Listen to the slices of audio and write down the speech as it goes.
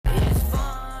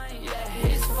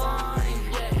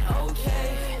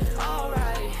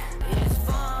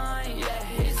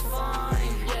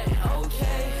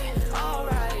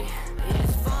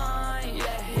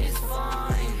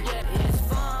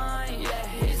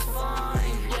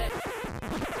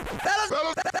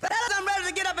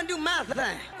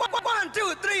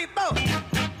1, 2, 3, 4.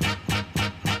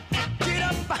 Get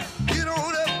up, get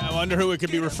on up. I wonder who it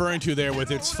could be referring to there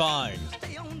with "it's fine."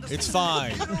 It's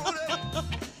fine.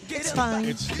 It's fine.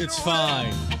 It's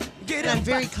fine. I'm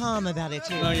very calm about it,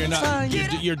 too. No, you're It's not. fine.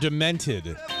 You're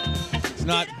demented.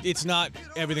 It's not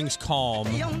everything's calm.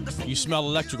 You smell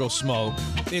electrical smoke.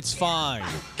 It's fine.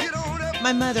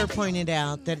 My mother pointed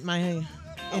out that my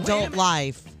adult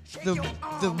life,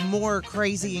 the more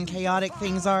crazy and chaotic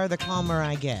things are, the calmer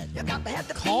I get.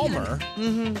 Calmer?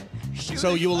 Mm-hmm.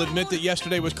 So you will admit that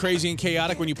yesterday was crazy and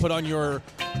chaotic when you put on your,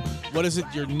 what is it,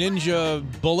 your Ninja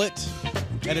Bullet,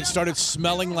 and it started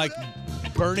smelling like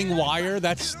burning wire?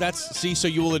 See, so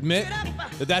you will admit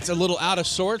that that's a little out of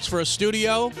sorts for a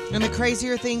studio? And the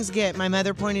crazier things get, my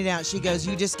mother pointed out, she goes,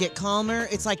 you just get calmer.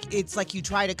 It's like you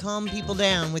try to calm people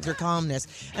down with your calmness.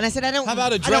 And I said, I don't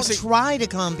try to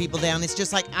calm people down. It's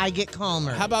just like I get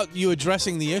calmer. How about you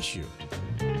addressing the issue?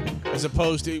 As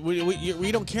opposed to,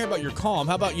 we don't care about your calm.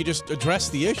 How about you just address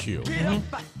the issue?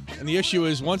 Mm-hmm. And the issue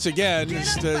is, once again,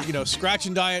 is to, scratch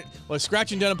and dent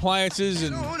appliances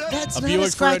and That's a not Buick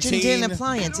a scratch for a and teen. dent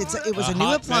appliance. It was a new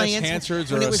hot appliance. Mess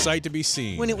Hansards are a sight to be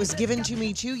seen. When it was given to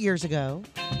me 2 years ago,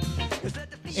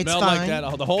 it's smelled fine. like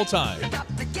that the whole time.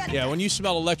 Yeah, when you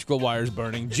smell electrical wires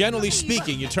burning, generally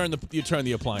speaking, you turn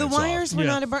the appliance The wires off. were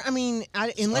not a burn. I mean,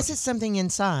 unless it's something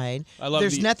inside.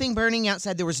 There's nothing burning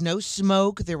outside. There was no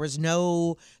smoke. There was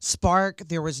no spark.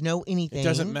 There was no anything. It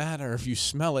doesn't matter if you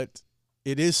smell it.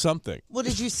 It is something. Well,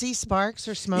 did you see sparks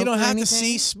or smoke? You don't or have anything? to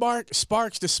see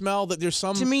sparks to smell that there's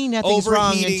some. To me, nothing's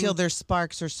wrong overheating. until there's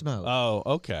sparks or smoke. Oh,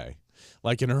 okay.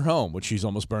 Like in her home, which she's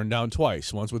almost burned down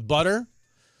twice. Once with butter,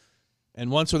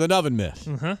 and once with an oven mitt.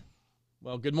 Uh-huh.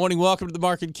 Well, good morning. Welcome to the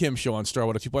Marc and Kim Show on Star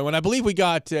 102.1. I believe we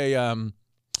got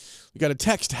a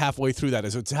text halfway through that.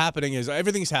 As it's happening, as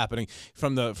everything's happening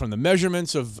from the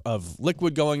measurements of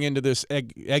liquid going into this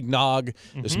eggnog,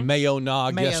 this mayo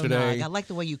nog yesterday. I like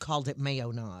the way you called it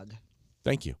mayo nog.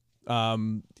 Thank you.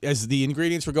 As the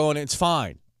ingredients were going, it's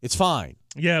fine. It's fine.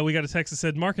 Yeah, we got a text that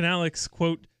said, Mark and Alex,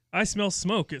 quote, I smell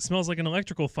smoke. It smells like an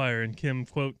electrical fire. And Kim,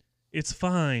 quote, it's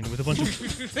fine, with a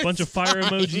bunch of fire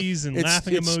emojis and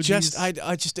laughing emojis.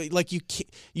 I just like you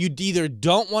either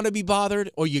don't want to be bothered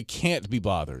or you can't be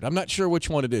bothered. I'm not sure which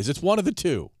one it is. It's one of the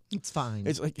two. It's fine.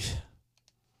 It's like,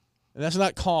 and that's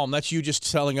not calm. That's you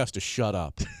just telling us to shut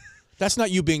up. That's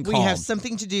not you being calm. We have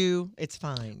something to do. It's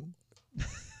fine.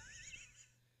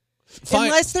 Fine.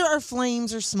 Unless there are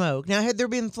flames or smoke. Now, had there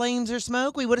been flames or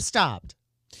smoke, we would have stopped.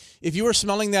 If you were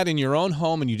smelling that in your own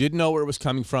home and you didn't know where it was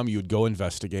coming from, you would go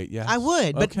investigate, yes? I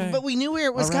would, Okay. but we knew where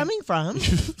it was coming from.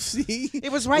 See?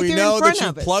 It was right we there know in front that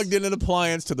of you us. plugged in an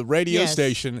appliance to the radio Yes.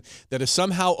 station that is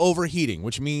somehow overheating,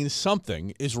 which means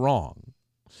something is wrong.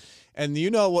 And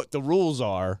you know what the rules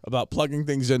are about plugging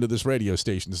things into this radio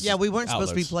station. Yeah, we weren't supposed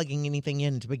to be outlets. plugging anything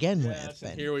in to begin with. Yes,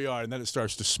 and but here we are, and then it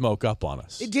starts to smoke up on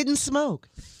us. it didn't smoke.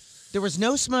 There was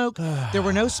no smoke. There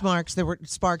were no sparks. There were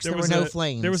sparks. There were no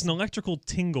flames. There was an electrical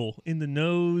tingle in the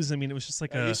nose. I mean, it was just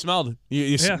like You smelled it.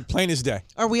 Yeah. Plain as day.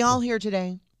 Are we all here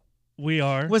today? We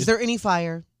are. Was there any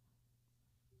fire?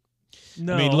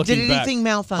 No. I mean, looking Did back, anything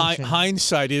malfunction?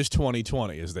 Hindsight is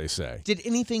 20/20, as they say. Did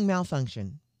anything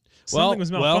malfunction? Something was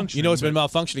malfunctioning. You know it's been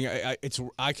malfunctioning.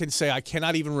 I can say I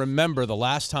cannot even remember the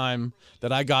last time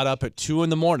that I got up at 2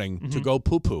 a.m. to go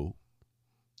poo-poo.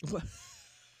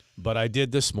 But I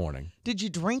did this morning. Did you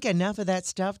drink enough of that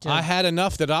stuff to? I had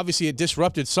enough that obviously it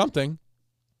disrupted something.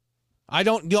 I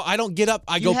don't get up.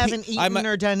 You haven't eaten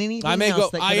or done anything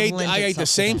else that could have lent I ate the itself to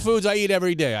same that. foods I eat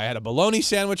every day. I had a bologna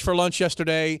sandwich for lunch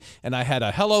yesterday, and I had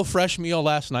a Hello Fresh meal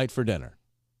last night for dinner,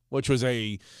 which was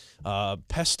a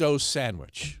pesto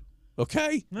sandwich.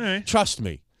 Okay? All right. Trust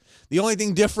me. The only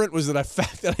thing different was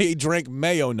that I drank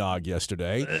mayo nog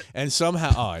yesterday, and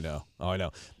somehow I know.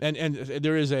 And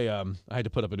there is I had to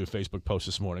put up a new Facebook post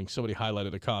this morning. Somebody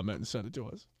highlighted a comment and sent it to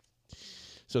us.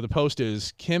 So the post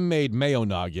is, Kim made mayo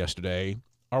nog yesterday.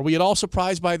 Are we at all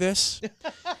surprised by this?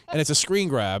 And it's a screen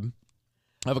grab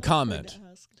of a comment.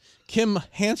 Kim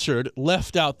Hansard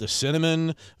left out the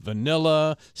cinnamon,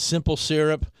 vanilla, simple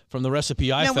syrup from the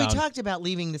recipe I found. Now, we talked about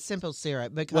leaving the simple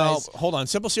syrup because... Well, hold on.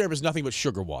 Simple syrup is nothing but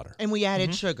sugar water. And we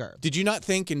added sugar. Did you not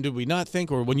think, and did we not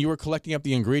think, or when you were collecting up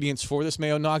the ingredients for this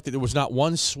mayo nog, that there was not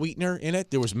one sweetener in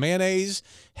it? There was mayonnaise,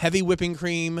 heavy whipping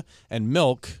cream, and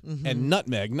milk, and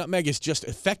nutmeg. Nutmeg is just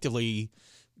effectively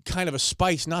kind of a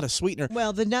spice, not a sweetener.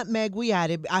 Well, the nutmeg we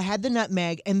added, I had the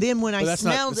nutmeg, and then when I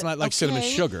smelled it. It's not like cinnamon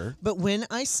sugar. But when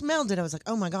I smelled it, I was like,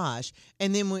 oh my gosh.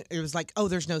 And then when it was like, oh,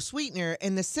 there's no sweetener.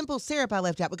 And the simple syrup I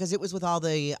left out because it was with all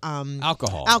the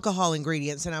alcohol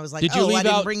ingredients. And I was like, Did you leave I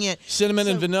didn't out bring it. cinnamon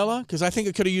and vanilla? Because I think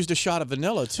it could have used a shot of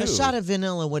vanilla, too. A shot of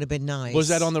vanilla would have been nice. Was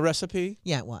that on the recipe?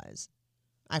 Yeah, it was.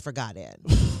 I forgot it.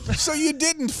 So you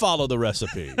didn't follow the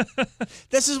recipe.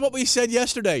 This is what we said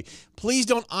yesterday. Please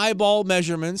don't eyeball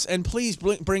measurements, and please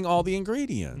bring all the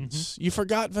ingredients. You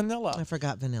forgot vanilla. I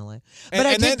forgot vanilla. But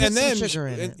I did put some sugar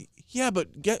in it. Yeah,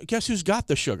 but guess who's got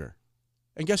the sugar?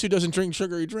 And guess who doesn't drink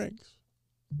sugary drinks?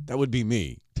 That would be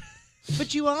me.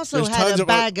 But you also had a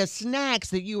bag of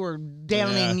snacks that you were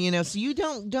downing, so you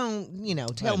don't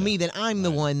tell me that I'm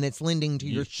the one that's lending to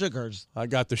your sugars. I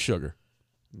got the sugar.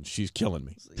 She's killing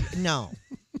me. No.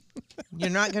 You're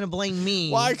not going to blame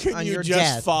me. Why couldn't you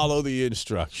just follow the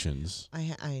instructions? I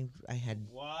had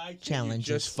Why can't challenges.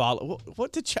 You just follow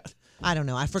what the I don't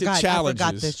know. I forgot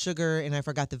the sugar and I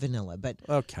forgot the vanilla, but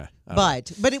okay.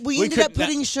 We ended up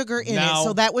putting sugar in it,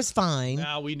 so that was fine.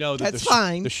 Now we know that that's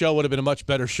fine. The show would have been a much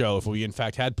better show if we in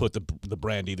fact had put the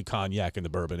brandy, the cognac, and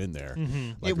the bourbon in there.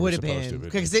 It would have been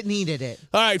because it needed it.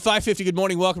 All right, 5:50. Good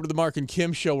morning. Welcome to the Marc and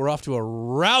Kim show. We're off to a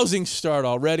rousing start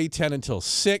already. 10 until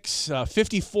 6.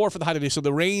 54 for the high today. So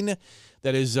the rain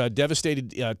that has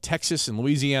devastated Texas and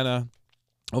Louisiana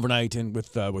overnight and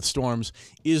with storms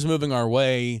is moving our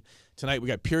way. Tonight we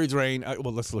got periods of rain.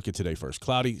 Well, let's look at today first.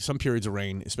 Cloudy, some periods of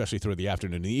rain, especially through the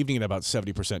afternoon and the evening, at about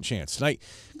 70% chance. Tonight,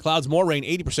 clouds, more rain,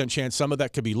 80% chance. Some of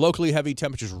that could be locally heavy.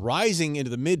 Temperatures rising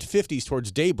into the mid-50s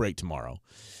towards daybreak tomorrow,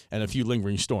 and a few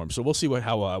lingering storms. So we'll see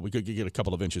how we could get a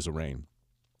couple of inches of rain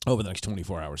over the next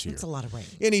 24 hours here. That's a lot of rain.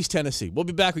 In East Tennessee. We'll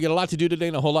be back. We got a lot to do today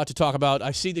and a whole lot to talk about. I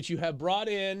see that you have brought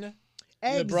in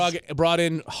eggs. Brought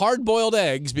in hard-boiled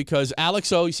eggs because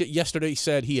Alex O yesterday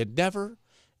said he had never,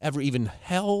 ever even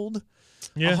held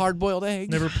a hard-boiled egg.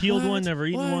 Never peeled one, never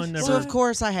eaten one. Never. So, of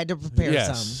course, I had to prepare some.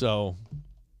 Yes, so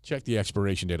check the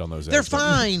expiration date on those eggs. They're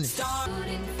fine.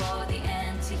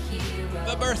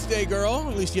 The birthday girl,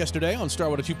 at least yesterday, on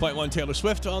Starwater 2.1, Taylor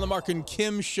Swift on the Marc and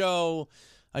Kim show.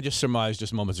 I just surmised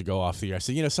just moments ago off the air. I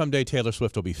said, someday Taylor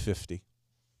Swift will be 50.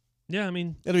 Yeah, I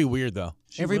mean, it'll be weird though.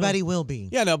 Everybody will be.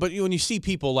 Yeah, no, but when you see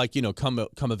people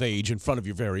come of age in front of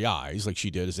your very eyes, like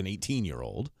she did as an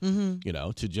 18-year-old,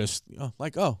 to just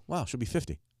oh wow, she'll be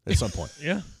 50 at some point.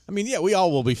 Yeah, I mean, we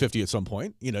all will be 50 at some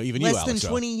point. Even you, Alex. Less than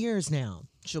 20 years now,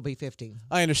 she'll be 50.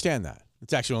 I understand that.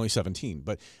 It's actually only 17,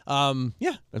 but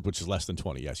which is less than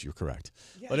 20. Yes, you're correct.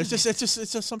 Yeah. But it's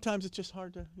just sometimes it's just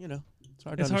hard to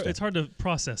It's hard to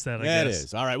process that, I guess. It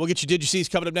is. All right, we'll get you Did You See's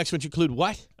coming up next, which include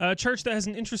what? A church that has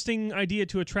an interesting idea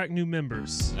to attract new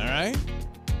members. All right.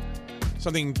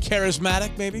 Something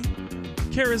charismatic, maybe?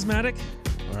 Charismatic.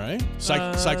 All right.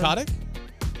 Psychotic?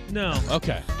 No.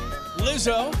 Okay.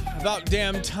 Lizzo, About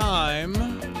Damn Time.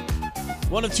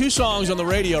 One of two songs on the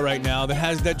radio right now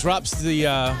that drops the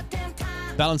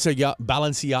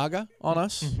Balenciaga on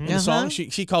us in the song.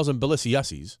 She calls them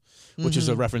Balenciagas, which is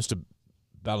a reference to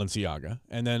Balenciaga.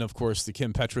 And then, of course, the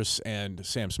Kim Petras and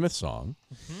Sam Smith song.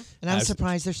 And I'm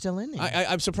surprised they're still in there.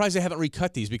 I'm surprised they haven't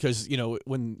recut these because,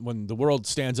 when the world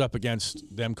stands up against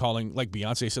them calling, like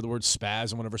Beyonce said the word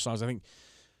spaz in one of her songs,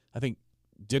 I think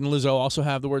didn't Lizzo also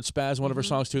have the word spaz in one of her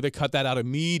songs too? They cut that out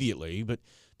immediately, but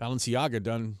Balenciaga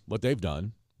done what they've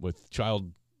done with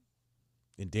child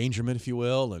endangerment, if you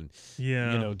will, and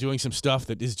doing some stuff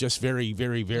that is just very,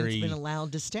 very, very. It's been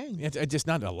allowed to stay. It's just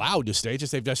not allowed to stay.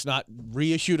 They've just not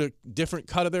reissued a different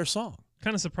cut of their song.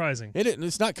 Kind of surprising.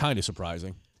 It's not kind of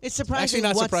surprising. It's surprising. Actually,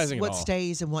 not surprising what at all.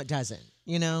 Stays and what doesn't.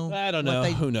 I don't know.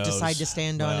 What Who knows? Decide to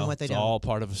stand on and what they don't. All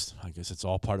part of. I guess it's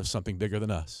all part of something bigger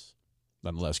than us.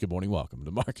 Nonetheless, good morning. Welcome to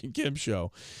the Marc and Kim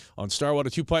show on Starwater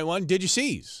 2.1. Did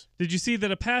you see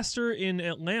that a pastor in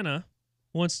Atlanta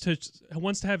wants to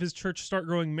have his church start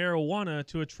growing marijuana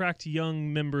to attract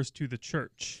young members to the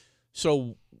church?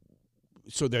 So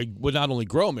they would not only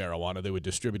grow marijuana, they would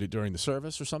distribute it during the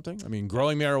service or something? I mean,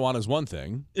 growing marijuana is one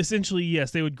thing. Essentially, yes.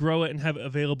 They would grow it and have it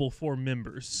available for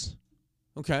members.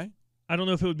 Okay. I don't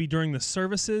know if it would be during the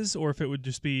services or if it would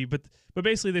just be, but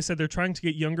basically they said they're trying to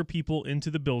get younger people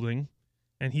into the building.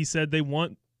 And he said they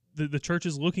want the church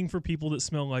is looking for people that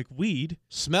smell like weed.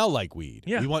 Smell like weed.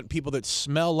 Yeah. We want people that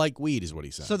smell like weed is what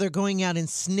he said. So they're going out and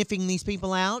sniffing these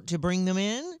people out to bring them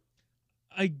in?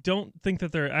 I don't think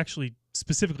that they're actually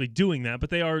specifically doing that,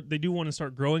 but they do want to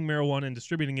start growing marijuana and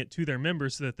distributing it to their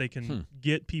members so that they can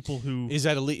get people who. Is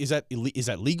that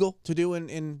legal to do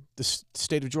in the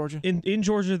state of Georgia? In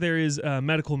Georgia, there is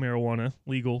medical marijuana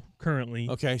legal currently.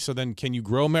 Okay, so then can you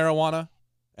grow marijuana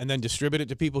and then distribute it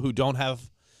to people who don't have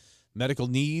medical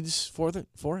needs for it?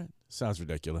 Sounds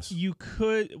ridiculous. You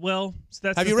could. Well, so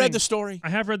that's. Have you read the story? I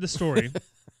have read the story,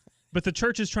 but the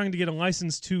church is trying to get a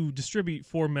license to distribute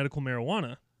for medical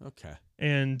marijuana. Okay.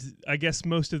 And I guess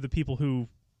most of the people who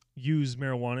use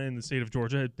marijuana in the state of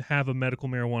Georgia have a medical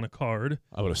marijuana card.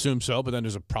 I would assume so, but then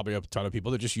there's probably a ton of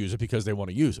people that just use it because they want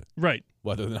to use it. Right.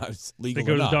 Whether or not it's legal or not.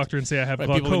 They go to the doctor and say, I have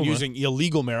glaucoma. People have been using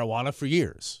illegal marijuana for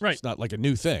years. Right. It's not like a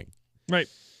new thing. Right.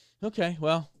 Okay,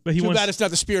 well, but too bad it's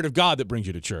not the Spirit of God that brings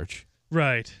you to church.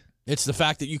 Right. It's the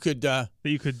fact that you could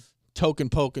toke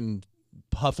and poke and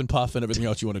puff and everything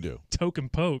else you want to do. Toke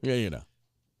and poke? Yeah, you know.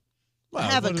 Well,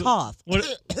 have a cough.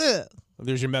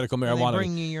 There's your medical marijuana. They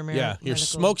bring you your yeah, medical.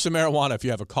 smoke some marijuana if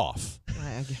you have a cough.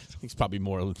 I guess. It's probably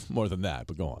more than that,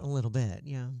 but go on. A little bit,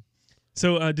 yeah.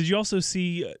 So, did you also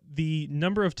see the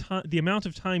amount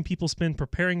of time people spend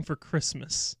preparing for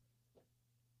Christmas?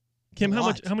 Kim,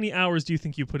 how many hours do you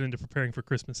think you put into preparing for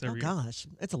Christmas every year? Oh gosh,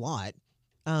 it's a lot.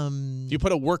 Do you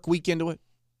put a work week into it?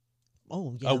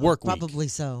 Oh yeah, a work week. Probably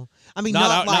so. I mean,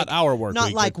 not our work not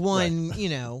week. Like one, right. You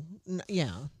know,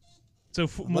 yeah. So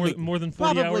more than 40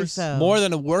 probably hours? So. More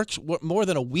than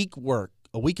a week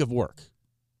of work.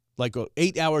 Like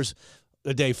 8 hours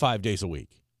a day, 5 days a week.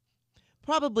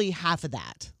 Probably half of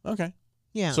that. Okay.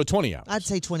 Yeah. So 20 hours. I'd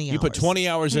say 20 hours. You put 20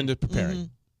 hours into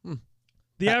preparing. Mm-hmm.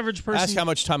 The average person. Ask how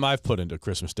much time I've put into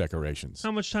Christmas decorations.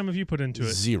 How much time have you put into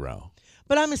it? 0.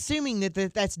 But I'm assuming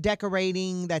that's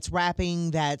decorating, that's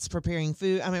wrapping, that's preparing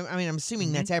food. I mean, I'm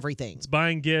assuming that's everything. It's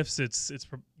buying gifts. It's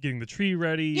getting the tree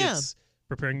ready. Yeah. It's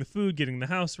preparing the food, getting the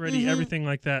house ready, everything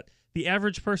like that. The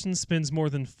average person spends more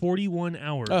than 41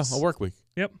 hours. Oh, a work week.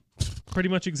 Yep. Pretty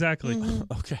much exactly.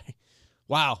 Okay.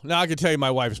 Wow. Now I can tell you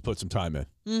my wife has put some time in.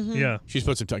 Mm-hmm. Yeah. She's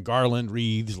put some time. Garland,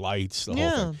 wreaths, lights, the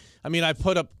whole thing. I mean, I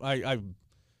put up, I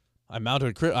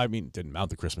mounted didn't mount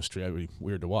the Christmas tree. That would be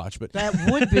weird to watch, but that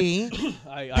would be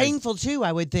painful too,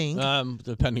 I would think.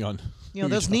 Depending on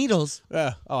those needles.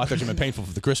 Yeah. Oh, I thought you meant painful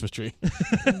for the Christmas tree.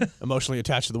 Emotionally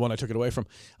attached to the one I took it away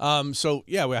from. So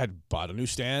yeah, we had bought a new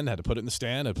stand, had to put it in the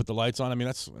stand, had to put the lights on. I mean,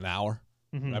 that's an hour.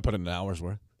 I put it in an hour's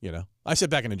worth. I sit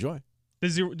back and enjoy.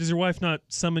 Does your wife not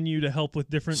summon you to help with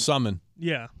different? Summon.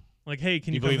 Yeah. Like, hey,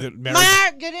 can you believe that marriage?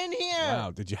 Marc, get in here. Wow,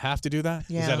 did you have to do that?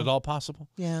 Yeah. Is that at all possible?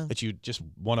 Yeah. That you just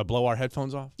want to blow our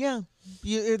headphones off? Yeah.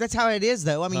 That's how it is,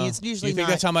 though. I mean, it's usually you think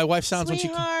not. that's how my wife sounds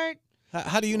Sweetheart. when she?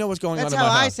 How do you know what's going That's on in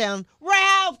my how I house? sound.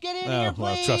 Ralph, get in here, please.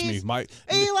 Well, trust me,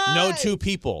 Eli. no two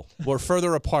people were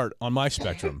further apart on my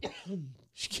spectrum.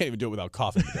 She can't even do it without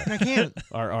coughing to death. I can't.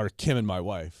 Are Kim and my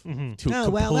wife. Two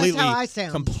well, that's how I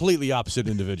sound. completely opposite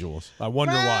individuals. I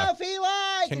wonder Ralph, why. Eli.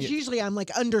 Because usually I'm like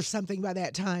under something by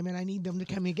that time, and I need them to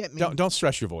come and get me. Don't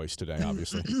stress your voice today,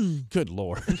 obviously. Good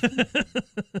Lord.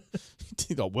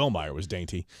 Wilmeyer was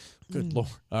dainty. Good Lord.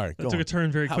 All right, that took a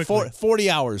turn very quickly. 40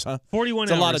 hours, huh? 41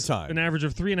 It's hours. a lot of time. An average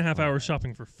of 3.5 hours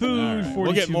shopping for food. Right.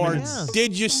 We'll get more minutes.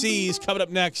 Did You See's coming up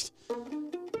next.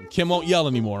 Kim won't yell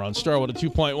anymore on Starwood at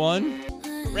 2.1.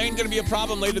 Rain going to be a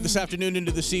problem later this afternoon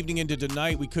into this evening into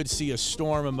tonight. We could see a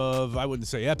storm of, I wouldn't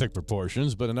say epic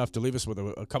proportions, but enough to leave us with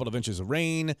a couple of inches of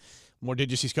rain. More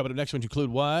Did You See's coming up next, which include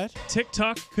what?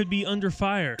 TikTok could be under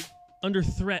fire, under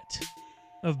threat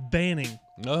of banning.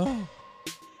 Oh,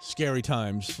 scary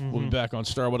times. We'll be back on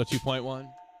Starwood at 2.1.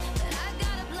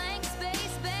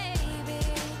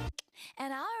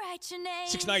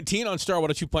 6:19 on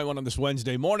Starwood at 2.1 on this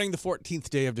Wednesday morning, the 14th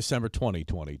day of December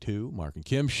 2022. Marc and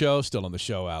Kim show, still on the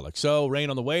show, Alex. So, rain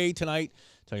on the way tonight.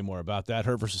 Tell you more about that.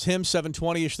 Her versus him,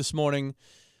 7:20-ish this morning.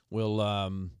 We'll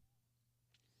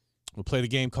play the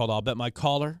game called I'll Bet My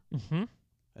Caller. And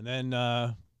then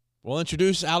we'll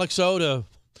introduce Alex O to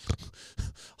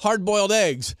hard-boiled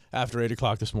eggs after 8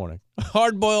 o'clock this morning.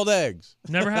 Hard-boiled eggs.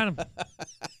 Never had them.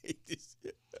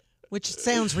 Which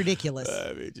sounds ridiculous.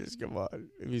 I mean, just come on.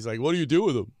 He's like, what do you do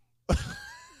with them?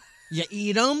 You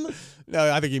eat them?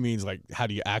 No, I think he means, like, how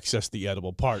do you access the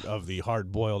edible part of the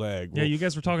hard-boiled egg? Yeah, you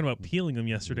guys were talking about peeling them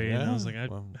yesterday, and I was like,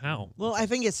 how? Well, I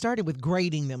think it started with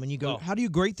grating them, and you go, how do you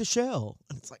grate the shell?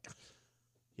 And it's like...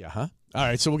 Yeah, huh? All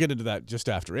right, so we'll get into that just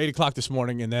after 8 o'clock this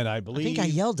morning, and then I believe... I think I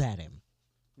yelled at him.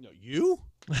 No, you?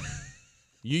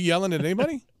 You yelling at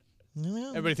anybody? No.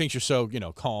 Everybody thinks you're so,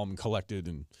 calm and collected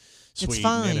and sweet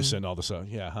and innocent all of a sudden.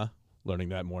 Yeah, huh? Learning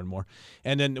that more and more.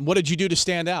 And then what did you do to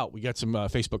stand out? We got some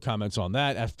Facebook comments on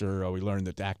that after we learned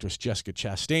that actress Jessica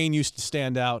Chastain used to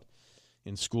stand out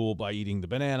in school by eating the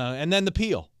banana and then the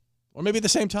peel. Or maybe at the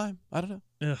same time. I don't know.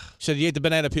 Ugh. She said he ate the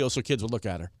banana peel so kids would look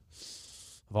at her.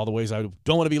 Of all the ways I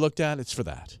don't want to be looked at, it's for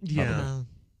that. Yeah.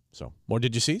 So, more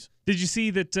Did You See? Did you see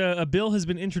that a bill has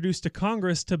been introduced to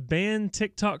Congress to ban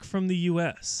TikTok from the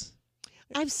U.S.?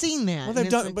 I've seen that. Well, they've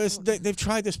done, but they've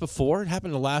tried this before. It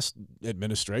happened in the last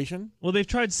administration. Well, they've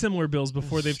tried similar bills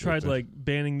before. They've tried like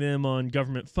banning them on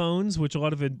government phones, which a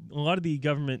lot of the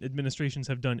government administrations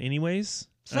have done anyways.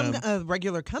 Some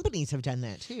regular companies have done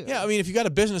that too. Yeah, I mean, if you got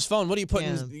a business phone, what are you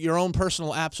putting your own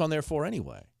personal apps on there for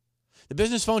anyway? The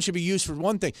business phone should be used for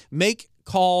one thing: make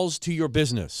calls to your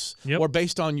business, or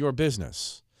based on your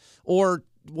business, or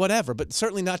whatever, but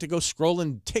certainly not to go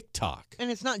scrolling TikTok. And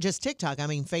it's not just TikTok. I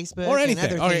mean, Facebook or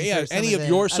anything. And other things Any of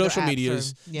your social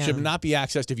medias yeah. should not be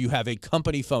accessed if you have a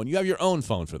company phone. You have your own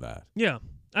phone for that. Yeah.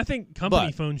 I think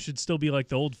company phones should still be like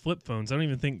the old flip phones. I don't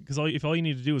even think, because if all you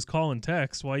need to do is call and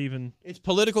text, why even? It's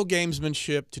political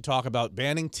gamesmanship to talk about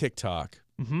banning TikTok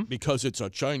because it's a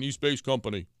Chinese-based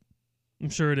company. I'm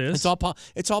sure it is. It's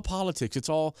all politics. It's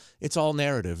all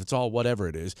narrative. It's all whatever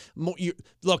it is.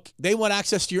 Look, they want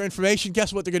access to your information.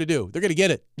 Guess what they're going to do? They're going to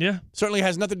get it. Yeah. Certainly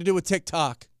has nothing to do with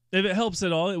TikTok. If it helps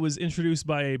at all, it was introduced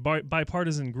by a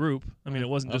bipartisan group. I mean, it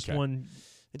wasn't just one.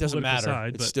 It doesn't matter.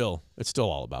 Side, it's still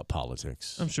all about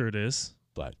politics. I'm sure it is.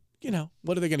 But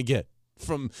what are they going to get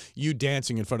from you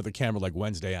dancing in front of the camera like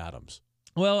Wednesday Addams?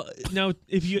 Well, now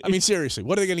I mean, seriously,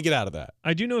 what are they going to get out of that?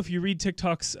 I do know if you read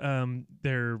TikTok's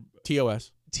their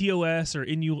TOS or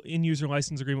in-user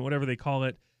license agreement, whatever they call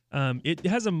it, it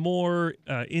has a more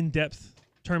in-depth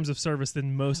terms of service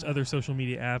than most other social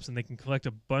media apps, and they can collect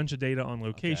a bunch of data on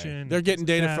location. Okay. They're getting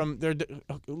data from their.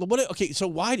 Okay, so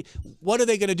what are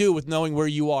they going to do with knowing where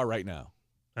you are right now?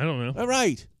 I don't know. All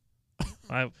right.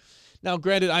 Now,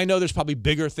 granted, I know there's probably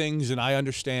bigger things, and I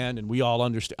understand, and we all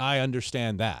understand. I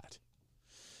understand that.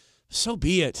 So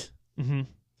be it. Mm-hmm.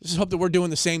 Just hope that we're doing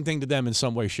the same thing to them in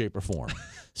some way, shape, or form.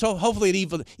 So hopefully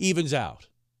it evens out.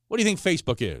 What do you think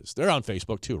Facebook is? They're on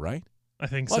Facebook too, right? I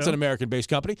think so. It's an American-based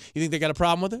company. You think they got a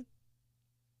problem with it?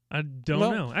 I don't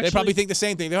know. Actually, they probably think the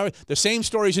same thing. The same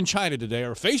stories in China today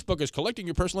are Facebook is collecting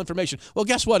your personal information. Well,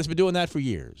 guess what? It's been doing that for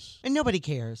years. And nobody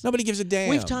cares. Nobody gives a damn.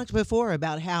 We've talked before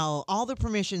about how all the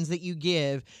permissions that you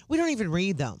give, we don't even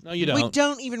read them. No, you don't. We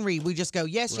don't even read. We just go,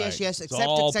 yes, right. yes,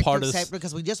 accept,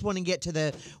 because we just want to get to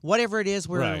the whatever it is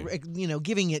we're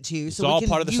giving it to. It's so all we can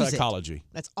part of the use psychology. It.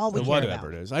 That's all we care whatever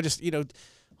about. It is. I just,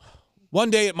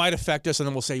 one day it might affect us, and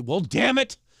then we'll say, well, damn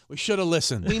it, we should have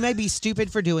listened. We may be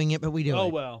stupid for doing it, but we do it. Oh,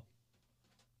 well.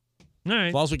 All right.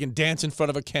 As long as we can dance in front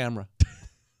of a camera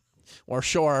or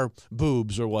show our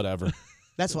boobs or whatever.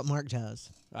 That's what Marc does.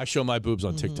 I show my boobs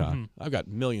on TikTok. I've got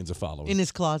millions of followers. In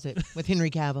his closet with Henry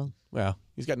Cavill. Well,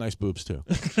 he's got nice boobs, too.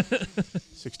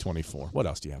 624. What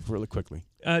else do you have? Really quickly.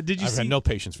 Did you I've had no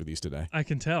patience for these today. I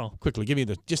can tell. Quickly, give me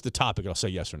just the topic. I'll say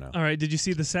yes or no. All right. Did you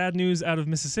see the sad news out of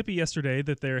Mississippi yesterday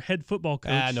that their head football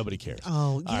coach... nobody cares.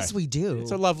 Oh, yes, we do.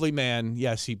 It's a lovely man.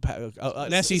 Yes,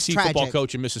 an SEC football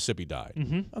coach in Mississippi died.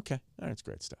 Mm-hmm. Okay. All right, it's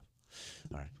great stuff.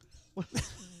 All right.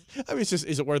 I mean,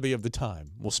 is it worthy of the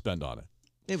time we'll spend on it?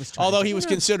 It was tragic. Although he was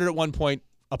considered at one point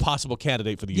a possible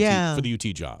candidate for the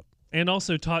UT job. And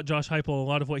also taught Josh Heupel a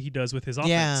lot of what he does with his offense.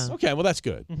 Yeah. Okay, well that's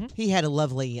good. Mm-hmm. He had a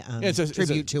lovely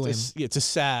tribute to him. It's a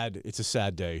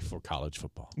sad day for college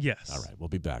football. Yes. All right, we'll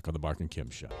be back on the Marc and Kim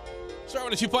Show. Star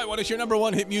 102.1 is your number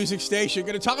one hit music station.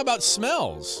 Going to talk about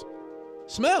smells.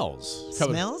 Smells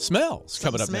coming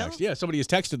up next. Yeah, somebody has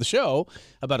texted the show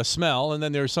about a smell, and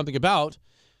then there's something about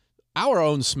our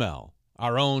own smell,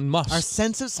 our own musk, our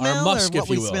sense of smell, our musk, or what if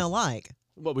you we will. smell like.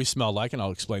 What we smell like, and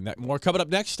I'll explain that more. Coming up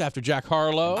next after Jack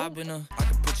Harlow. I can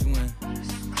put you in.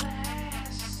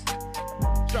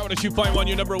 Star 102.1,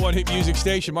 your number one hit music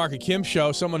station, Marc and Kim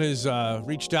Show. Someone has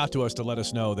reached out to us to let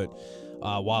us know that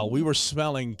while we were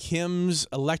smelling Kim's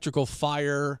electrical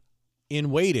fire in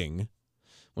waiting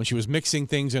when she was mixing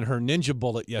things in her Ninja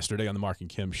Bullet yesterday on the Marc and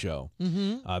Kim Show,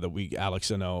 that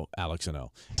Alex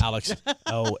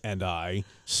O and I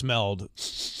smelled,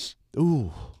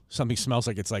 something smells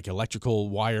like it's like electrical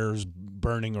wires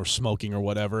burning or smoking or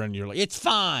whatever, and you're like, it's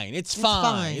fine.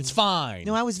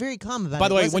 No, I was very calm about it. By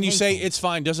the way, when you say it's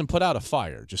fine, doesn't put out a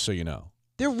fire, just so you know.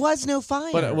 There was no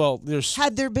fire. But,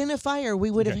 had there been a fire, we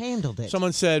would have handled it.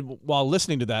 Someone said, while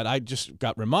listening to that, I just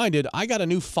got reminded, I got a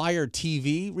new Fire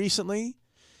TV recently,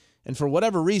 and for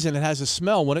whatever reason, it has a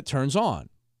smell when it turns on.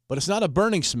 But it's not a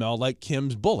burning smell like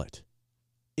Kim's Bullet.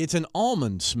 It's an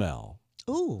almond smell.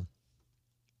 Ooh.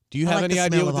 Do you have any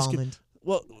idea what this almond.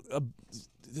 Well,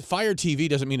 the Fire TV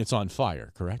doesn't mean it's on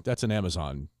fire, correct? That's an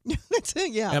Amazon. That's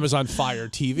it, yeah. Amazon Fire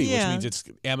TV, which Yeah. means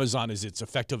Amazon is its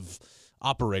effective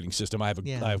operating system. I have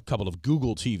a couple of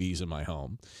Google TVs in my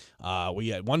home.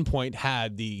 We at one point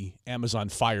had the Amazon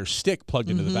Fire Stick plugged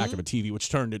into the back of a TV, which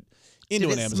turned it into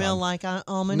Did an it Amazon. smell like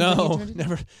almond? No,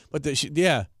 never. But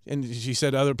and she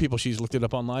said other people. She's looked it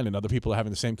up online, and other people are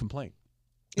having the same complaint.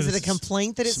 Is it a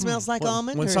complaint that it smells like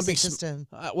almond, or is it just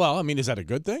well, I mean, is that a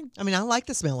good thing? I mean, I like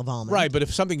the smell of almond. Right, but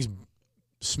if something's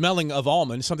smelling of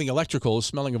almond, something electrical is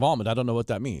smelling of almond, I don't know what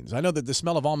that means. I know that the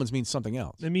smell of almonds means something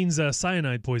else. It means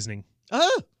cyanide poisoning.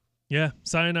 Oh. Yeah,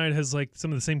 cyanide has like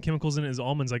some of the same chemicals in it as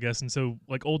almonds, I guess, and so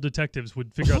like old detectives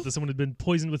would figure out that someone had been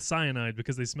poisoned with cyanide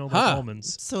because they smelled like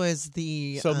almonds. So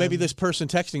maybe this person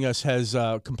texting us has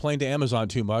complained to Amazon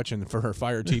too much, and for her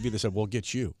Fire TV, they said, "We'll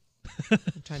get you." We're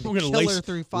going to lace her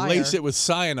through fire. Lace it with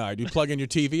cyanide. You plug in your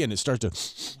TV, and it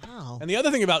starts to. Wow. And the other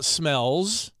thing about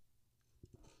smells,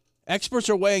 experts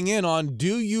are weighing in on: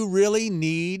 do you really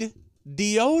need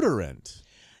deodorant?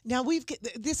 Now,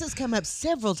 this has come up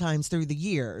several times through the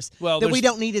years, that we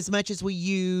don't need as much as we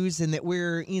use, and that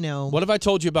we're, What have I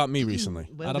told you about me recently?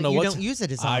 Well, I don't know you don't use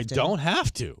it as often. I don't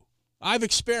have to. I've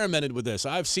experimented with this.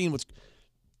 I've seen what's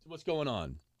going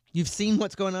on. You've seen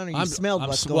what's going on, or you've smelled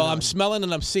what's going on? Well, I'm smelling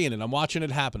and I'm seeing it. I'm watching it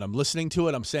happen. I'm listening to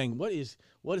it. I'm saying, what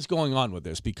is going on with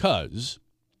this? Because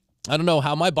I don't know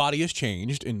how my body has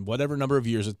changed in whatever number of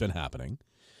years it's been happening,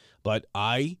 but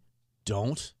I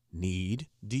don't need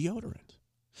deodorant.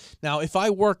 Now, if I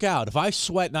work out, if I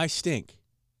sweat and I stink,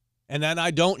 and then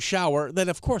I don't shower, then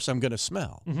of course I'm going to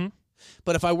smell. Mm-hmm.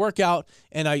 But if I work out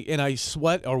and I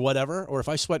sweat or whatever, or if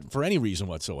I sweat for any reason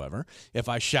whatsoever, if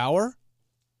I shower,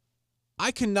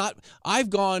 I cannot. I've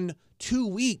gone 2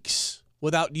 weeks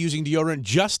without using deodorant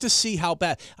just to see how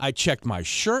bad. I checked my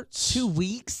shirts. 2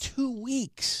 weeks? 2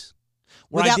 weeks.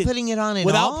 Without putting it on at all?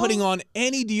 Without putting on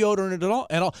any deodorant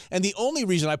at all. And the only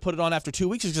reason I put it on after 2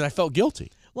 weeks is because I felt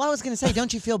guilty. Well, I was going to say,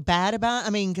 don't you feel bad about it? I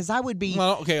mean, because I would be...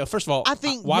 Well, okay, first of all,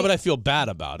 why would I feel bad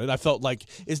about it? I felt like,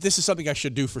 this is something I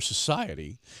should do for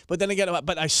society. But then again,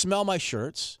 I smell my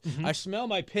shirts. Mm-hmm. I smell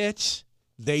my pits.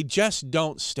 They just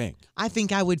don't stink. I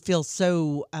think I would feel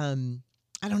so...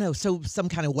 I don't know, some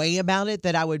kind of way about it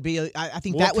that I would be. I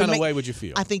think what that would. What kind of way would you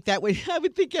feel? I think that would. I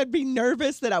would think I'd be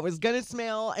nervous that I was gonna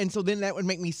smell, and so then that would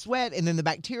make me sweat, and then the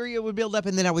bacteria would build up,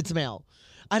 and then I would smell.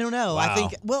 I don't know. Wow. I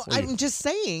think. Well, I'm just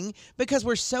saying because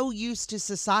we're so used to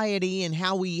society and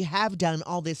how we have done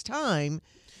all this time.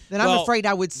 Then I'm afraid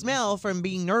I would smell from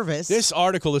being nervous. This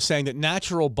article is saying that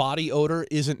natural body odor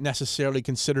isn't necessarily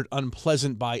considered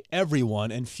unpleasant by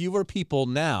everyone, and fewer people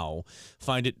now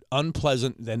find it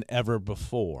unpleasant than ever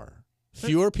before.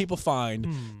 Fewer people find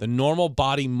the normal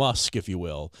body musk, if you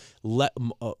will.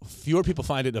 Fewer people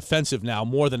find it offensive now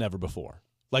more than ever before.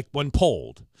 Like when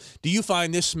polled, do you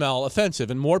find this smell offensive?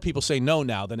 And more people say no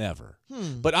now than ever.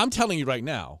 But I'm telling you right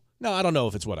now, no, I don't know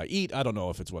if it's what I eat. I don't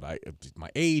know if it's my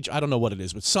age. I don't know what it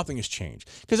is, but something has changed.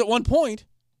 Because at one point,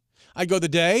 I'd go the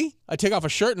day, I'd take off a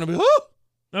shirt, and I'd be, oh!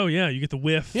 Oh, yeah, you get the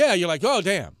whiff. Yeah, you're like, oh,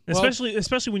 damn.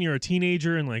 Especially when you're a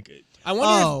teenager and like... I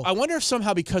wonder if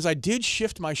somehow, because I did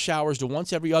shift my showers to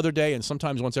once every other day and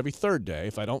sometimes once every third day,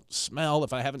 if I don't smell,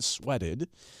 if I haven't sweated,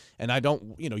 and I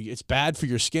don't, it's bad for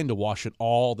your skin to wash it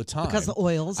all the time. Because the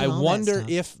oils and I all wonder that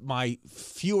stuff. if my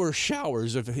fewer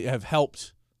showers have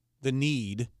helped the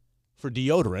need for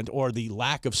deodorant or the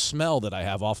lack of smell that I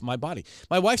have off my body.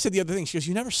 My wife said the other thing. She goes,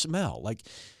 you never smell. Like,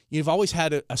 you've always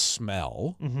had a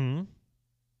smell. Mm-hmm.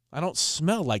 I don't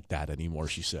smell like that anymore,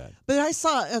 she said. But I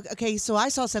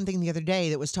saw something the other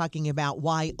day that was talking about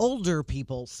why older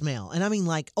people smell. And I mean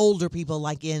like older people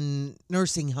like in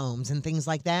nursing homes and things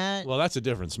like that. Well, that's a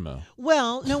different smell.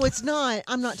 Well, no, it's not.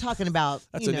 I'm not talking about...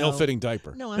 That's an ill-fitting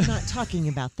diaper. No, I'm not talking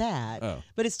about that. Oh.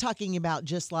 But it's talking about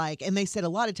just like... And they said a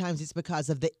lot of times it's because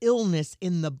of the illness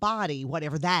in the body,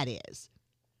 whatever that is.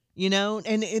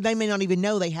 And they may not even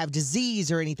know they have disease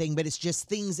or anything, but it's just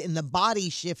things in the body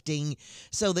shifting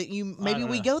so that maybe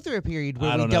we go through a period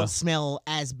where we don't smell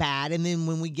as bad. And then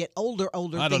when we get older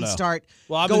things start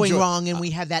going wrong and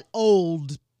we have that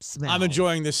old smell. I'm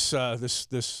enjoying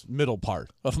this middle part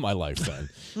of my life then,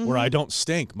 where I don't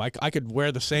stink. I could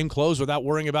wear the same clothes without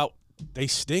worrying about they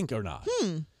stink or not.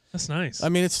 That's nice. I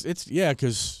mean, it's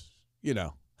because,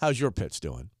 how's your pits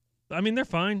doing? I mean, they're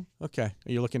fine. Okay.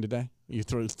 Are you looking today? You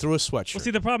threw a sweatshirt. Well,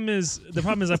 see, the problem is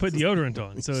I put deodorant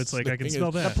on, so it's like I can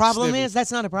smell that. The problem is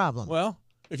that's not a problem. Well,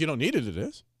 if you don't need it, it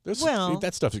is.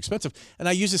 That stuff's expensive. And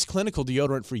I use this clinical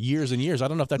deodorant for years and years. I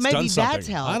don't know if that's done something. Maybe that's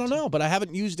helped. I don't know, but I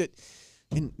haven't used it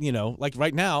in, like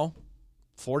right now,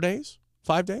 4 days,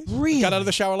 5 days. Really? Got out of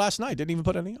the shower last night. Didn't even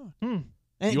put any on.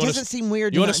 And it doesn't seem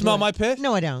weird. You want to smell my pit?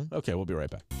 No, I don't. Okay, we'll be right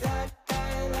back.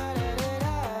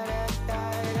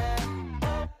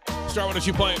 Start with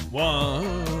a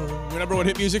 2.1. Your number one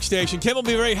hit music station. Kim will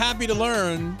be very happy to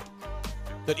learn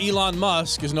that Elon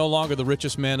Musk is no longer the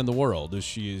richest man in the world.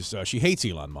 She hates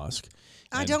Elon Musk.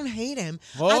 I don't hate him.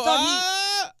 Well, I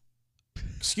thought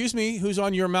excuse me, who's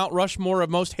on your Mount Rushmore of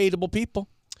most hateable people?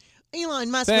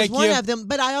 Elon Musk Thank was one you. of them,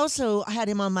 but I also had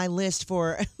him on my list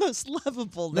for most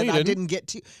lovable that you I didn't. didn't get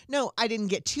to. No, I didn't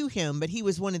get to him, but he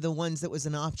was one of the ones that was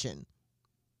an option.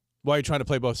 Why are you trying to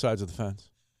play both sides of the fence?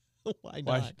 Why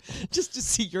Why? not? Just to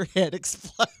see your head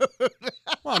explode.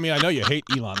 Well, I mean, I know you hate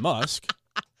Elon Musk.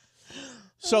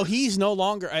 So he's no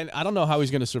longer, and I don't know how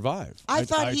he's going to survive. I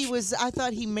thought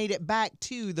he made it back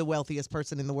to the wealthiest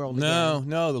person in the world. No, again.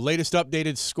 no, the latest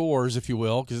updated scores, if you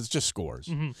will, because it's just scores.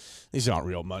 Mm-hmm. These aren't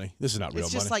real money. This is not real money.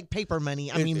 It's just like paper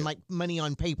money. I mean, like money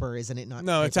on paper, isn't it? Not.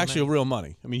 No, it's paper actually money. real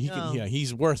money. I mean, No.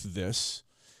 he's worth this.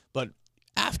 But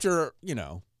after,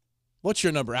 what's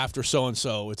your number after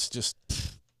so-and-so? It's just,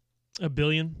 $1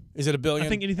 billion. is it $1 billion? I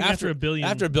think anything after $1 billion.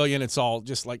 After $1 billion, it's all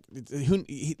just like,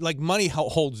 money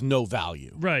holds no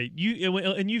value. Right.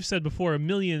 And you've said before, $1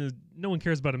 million, no one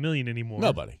cares about $1 million anymore.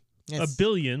 Nobody. Yes. $1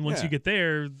 billion, once Yeah. you get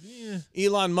there,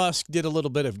 Elon Musk did a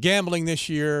little bit of gambling this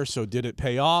year, so did it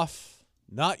pay off?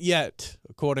 Not yet,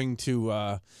 according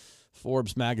to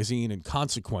Forbes magazine and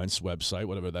Consequence website,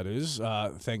 whatever that is.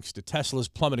 Thanks to Tesla's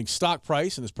plummeting stock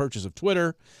price and his purchase of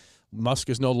Twitter, Musk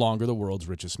is no longer the world's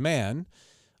richest man.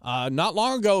 Not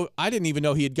long ago, I didn't even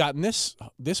know he had gotten this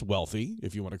wealthy,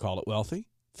 if you want to call it wealthy,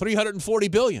 $340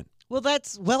 billion. Well,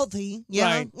 that's wealthy. Yeah.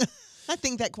 Right. I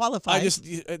think that qualifies.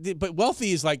 But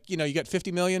wealthy is like, you got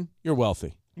 50 million, you're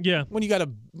wealthy. yeah. When you got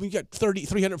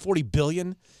 340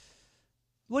 billion,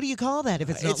 What do you call that if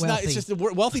it's not wealthy? it's just the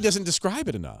word wealthy doesn't describe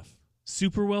it enough.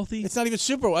 Super wealthy. It's not even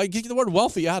super. I get the word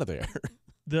wealthy out of there.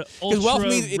 The ultra wealth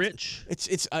means rich.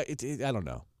 I don't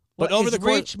know. But What, over is the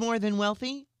course, rich more than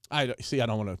wealthy? I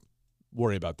don't want to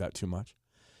worry about that too much.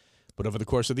 But over the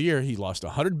course of the year, he lost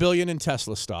 $100 billion in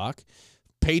Tesla stock,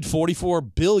 paid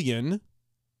 $44 billion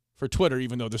for Twitter,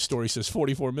 even though the story says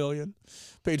 $44 million.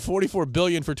 Paid $44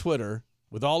 billion for Twitter.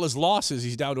 With all his losses,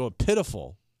 he's down to a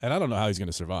pitiful, and I don't know how he's going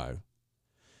to survive,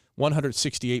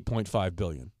 $168.5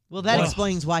 billion. Well, that Wow.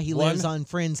 explains why he lives One- on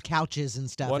friends' couches and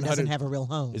stuff and doesn't have a real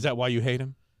home. Is that why you hate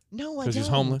him? No, I don't. Because he's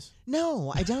homeless?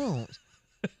 No, I don't.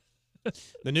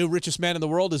 The new richest man in the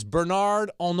world is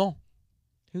Bernard Arnault.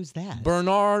 Who's that?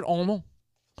 Bernard Arnault,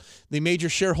 the major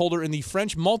shareholder in the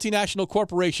French multinational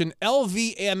corporation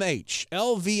LVMH.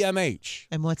 LVMH.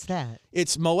 And what's that?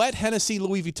 It's Moet Hennessy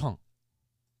Louis Vuitton.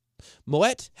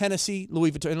 Moet Hennessy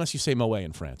Louis Vuitton, unless you say Moet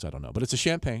in France, I don't know. But it's a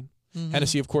champagne.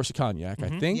 Hennessy, of course, a cognac, I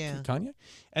think. Yeah. Cognac.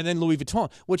 And then Louis Vuitton,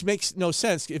 which makes no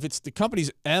sense. If it's the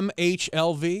company's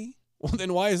MHLV, well,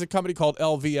 then why is the company called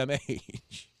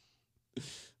LVMH?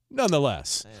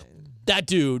 Nonetheless, that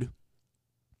dude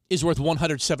is worth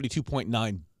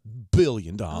 $172.9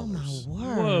 billion. Oh, my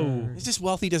word. Whoa. It's just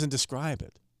wealthy doesn't describe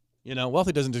it.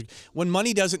 Wealthy doesn't. When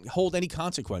money doesn't hold any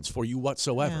consequence for you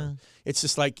whatsoever, Yeah. it's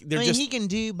just like they're I mean, just. he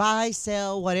can buy,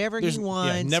 sell, whatever he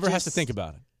wants. Yeah, never has to just- think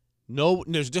about it. No,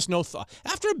 there's just no thought.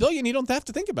 After $1 billion, you don't have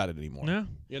to think about it anymore.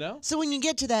 Yeah. So when you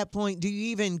get to that point, do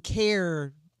you even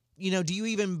care? Do you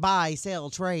even buy, sell,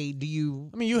 trade? Do you?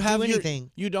 I mean, you have do your-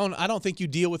 anything. You don't. I don't think you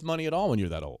deal with money at all when you're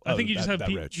that old. I think you just have that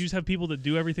rich. you just have people that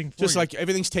do everything for Just you. like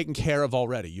everything's taken care of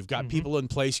already. You've got people in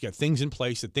place. You got things in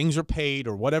place. That things are paid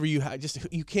or whatever you have. Just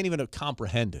you can't even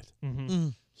comprehend it.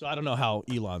 So I don't know how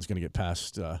Elon's going to get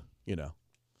past.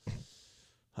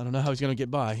 I don't know how he's going to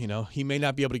get by. He may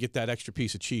not be able to get that extra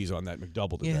piece of cheese on that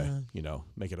McDouble today. Yeah.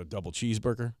 Make it a double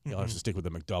cheeseburger. He'll have to stick with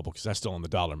the McDouble because that's still on the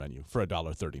dollar menu for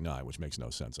 $1.39, which makes no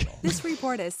sense at all. This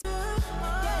report is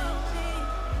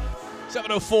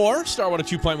 704, Star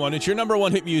 102.1. It's your number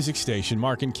one hit music station.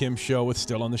 Mark and Kim show with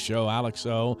Still on the Show. Alex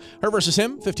O. Her versus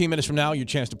him. 15 minutes from now, your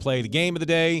chance to play the game of the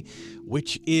day,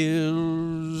 which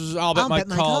is I'll Bet My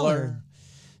Caller.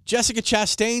 Jessica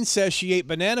Chastain says she ate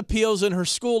banana peels in her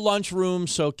school lunchroom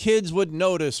so kids would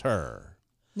notice her.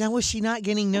 Now, was she not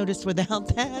getting noticed without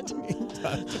that?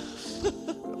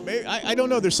 Maybe, I don't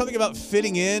know. There's something about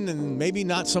fitting in and maybe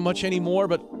not so much anymore,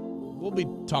 but we'll be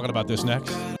talking about this next.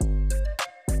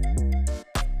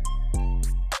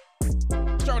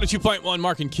 Start with a 2.1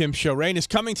 Mark and Kim show. Rain is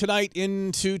coming tonight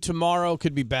into tomorrow.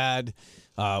 Could be bad.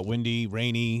 Windy,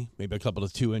 rainy, maybe a couple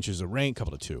of 2 inches of rain,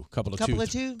 couple of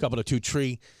two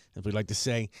tree, as we like to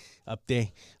say up there.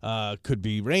 Could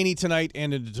be rainy tonight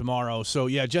and into tomorrow. So,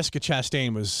 yeah, Jessica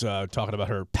Chastain was talking about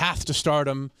her path to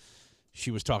stardom.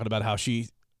 She was talking about how she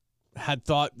had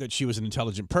thought that she was an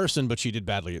intelligent person, but she did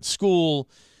badly at school.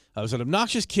 I was an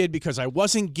obnoxious kid because I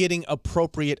wasn't getting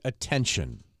appropriate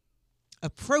attention.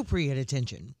 Appropriate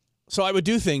attention. So I would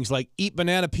do things like eat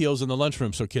banana peels in the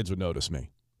lunchroom so kids would notice me.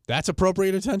 That's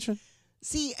appropriate attention?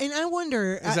 See, and I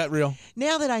wonder... Is that real?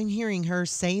 Now that I'm hearing her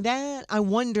say that, I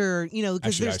wonder, because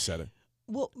Actually, I said it.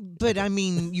 Well, but I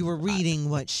mean, you were reading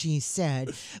what she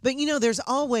said. But, there's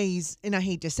always, and I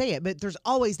hate to say it, but there's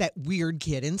always that weird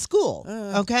kid in school,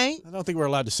 okay? I don't think we're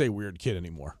allowed to say weird kid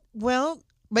anymore. Well,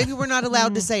 maybe we're not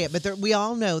allowed to say it, but we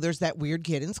all know there's that weird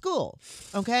kid in school,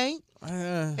 okay?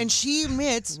 And she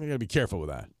admits... We got to be careful with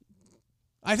that.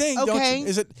 I think, okay.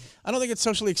 I don't think it's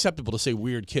socially acceptable to say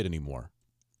weird kid anymore.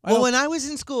 Well, when I was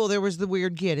in school, there was the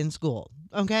weird kid in school.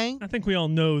 Okay. I think we all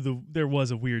know there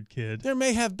was a weird kid. There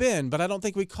may have been, but I don't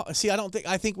think we call. See,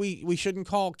 I think we shouldn't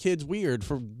call kids weird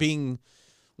for being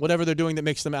whatever they're doing that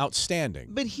makes them outstanding.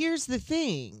 But here's the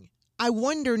thing: I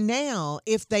wonder now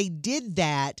if they did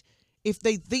that, if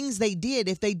they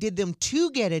did them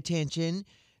to get attention,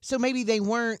 so maybe they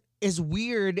weren't as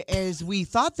weird as we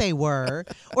thought they were,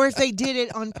 or if they did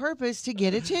it on purpose to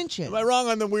get attention. Am I wrong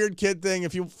on the weird kid thing?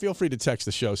 If you feel free to text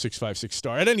the show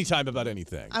 656-STAR at any time about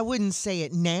anything. I wouldn't say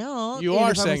it now. You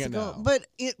are saying it now. But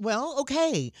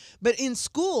okay. But in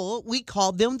school, we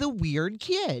called them the weird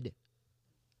kid.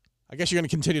 I guess you're going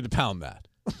to continue to pound that.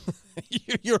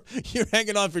 You're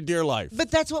hanging on for dear life. But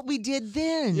that's what we did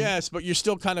then. Yes, but you're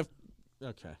still kind of.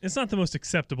 Okay. It's not the most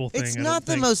acceptable thing. It's not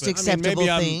the most acceptable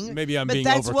thing. Maybe I'm but being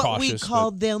that's overcautious. what we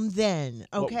called them then,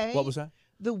 okay? What was that?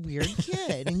 The weird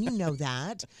kid, and you know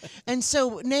that. And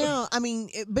so now, I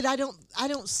mean, but I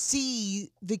don't see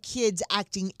the kids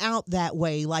acting out that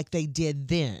way like they did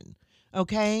then,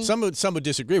 okay? Some would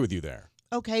disagree with you there.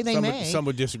 Okay, they may. Some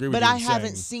would disagree with you. But I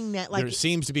haven't seen that. Like there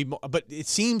seems to be, but it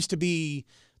seems to be.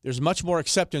 There's much more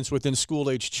acceptance within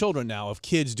school-age children now of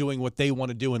kids doing what they want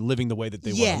to do and living the way that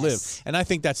they want to live. And I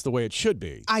think that's the way it should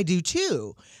be. I do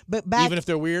too. But even if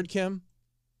they're weird, Kim?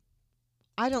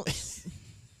 I don't...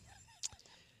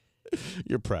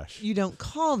 You're fresh. You don't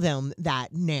call them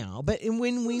that now. But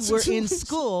when we were in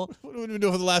school... What have we been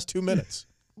doing for the last 2 minutes?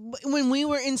 When we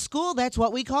were in school, that's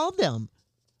what we called them.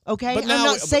 Okay, I'm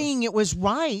not saying it was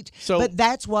right, but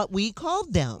that's what we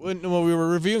called them. When we were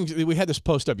reviewing, we had this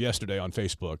post up yesterday on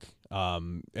Facebook,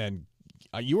 and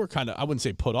you were kind of, I wouldn't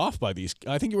say put off by these.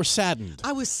 I think you were saddened.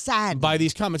 I was saddened by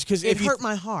these comments because it hurt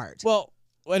my heart. Well,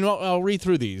 and I'll read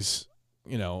through these,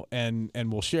 and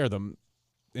we'll share them,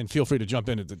 and feel free to jump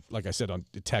in like I said on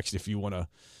the text if you want to.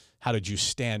 How did you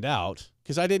stand out?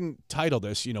 Because I didn't title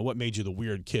this, what made you the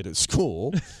weird kid at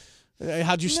school.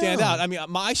 How'd you stand out? I mean,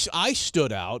 I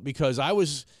stood out because I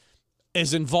was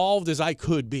as involved as I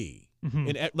could be.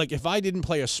 Mm-hmm. Like, if I didn't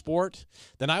play a sport,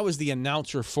 then I was the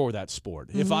announcer for that sport.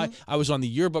 Mm-hmm. If I was on the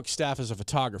yearbook staff as a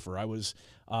photographer, I was.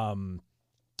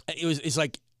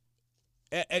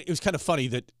 It was kind of funny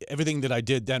that everything that I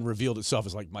did then revealed itself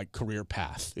as like my career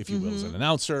path, if you will, as an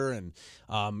announcer, and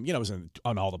I was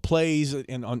on all the plays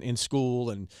in school,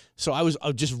 and so I was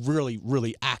just really,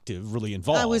 really active, really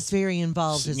involved. I was very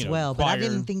involved as well, but I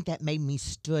didn't think that made me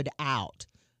stood out.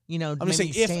 I'm just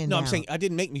saying I'm saying I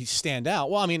didn't make me stand out.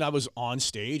 Well, I mean, I was on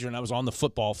stage and I was on the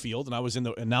football field and I was in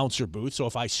the announcer booth. So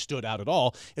if I stood out at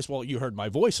all, it's you heard my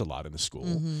voice a lot in the school.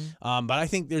 Mm-hmm. But I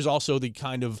think there's also the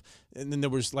kind of, and then there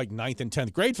was like 9th and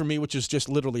 10th grade for me, which is just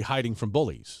literally hiding from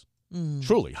bullies.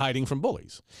 Truly hiding from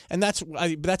bullies, and that's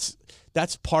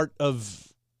part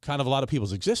of kind of a lot of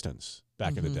people's existence.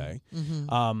 Back in the day.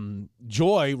 Mm-hmm.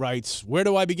 Joy writes, "Where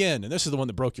do I begin?" And this is the one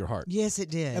that broke your heart. Yes,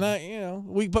 it did. And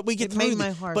we get through. Made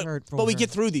my heart hurt for But we her. get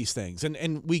through these things,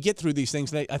 and we get through these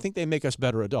things. And I think they make us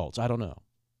better adults. I don't know.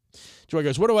 Joy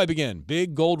goes, "Where do I begin?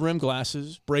 Big gold rimmed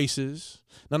glasses, braces.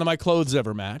 None of my clothes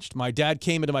ever matched. My dad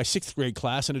came into my 6th grade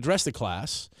class and addressed the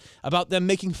class about them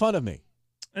making fun of me."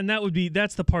 And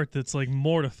that's the part that's like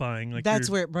mortifying. Like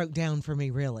that's where it broke down for me,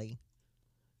 really.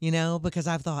 Because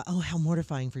I've thought, oh, how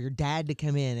mortifying for your dad to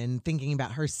come in and thinking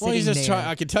about her sitting there.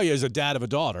 I can tell you as a dad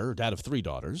of 3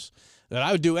 daughters, that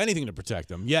I would do anything to protect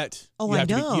them. Yet, you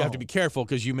have to be careful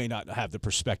because you may not have the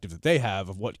perspective that they have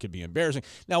of what could be embarrassing.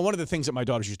 Now, one of the things that my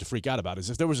daughters used to freak out about is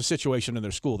if there was a situation in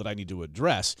their school that I need to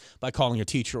address by calling a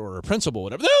teacher or a principal or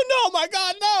whatever. No, my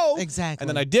God, no. Exactly. And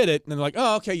then I did it, and they're like,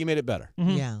 oh, okay, you made it better.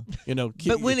 Mm-hmm. Yeah.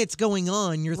 But when it's going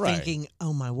on, you're thinking,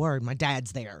 oh, my word, my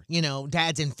dad's there.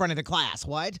 Dad's in front of the class.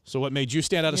 What? So what made you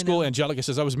stand out of school? Angelica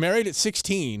says, I was married at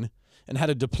 16 and had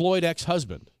a deployed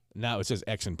ex-husband. Now it says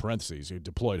ex in parentheses. A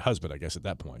deployed husband, I guess, at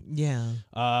that point. Yeah.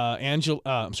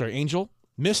 Angel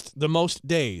missed the most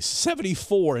days,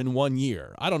 74 in 1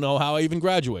 year. I don't know how I even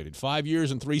graduated. 5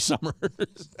 years and 3 summers.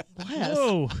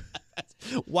 Whoa.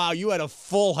 Wow, you had a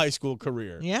full high school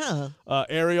career. Yeah.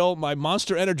 Ariel, my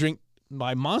Monster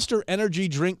Energy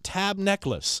drink tab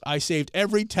necklace. I saved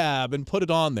every tab and put it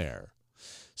on there.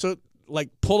 So,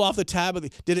 pull off the tab.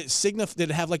 Did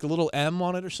it have like a little M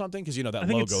on it or something? Because that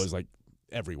logo is like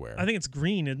everywhere. I think it's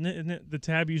green, isn't it? Isn't it the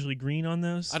tab usually green on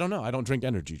those? I don't know. I don't drink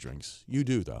energy drinks. You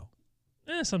do, though.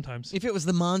 Sometimes. If it was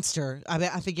the monster,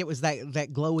 I think it was that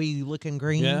glowy looking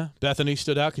green. Yeah. Bethany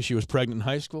stood out because she was pregnant in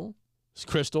high school.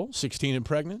 Crystal, 16 and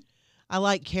pregnant. I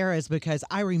like Kara's because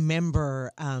I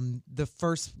remember the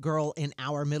first girl in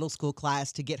our middle school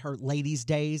class to get her ladies'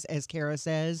 days, as Kara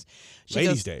says.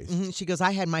 Ladies' days? She goes,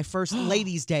 I had my first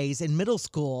ladies' days in middle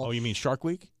school. Oh, you mean Shark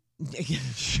Week?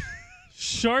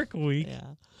 Shark Week? Yeah.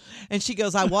 And she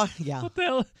goes, yeah. What the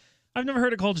hell? I've never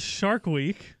heard it called Shark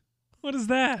Week. What is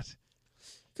that?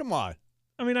 Come on.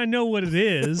 I mean, I know what it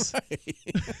is.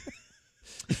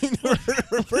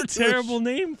 It's a terrible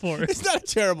name for it. It's not a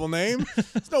terrible name.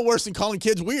 It's no worse than calling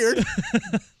kids weird.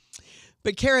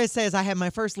 But Kara says, I had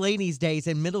my first ladies' days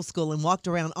in middle school and walked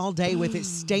around all day with it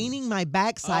staining my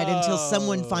backside until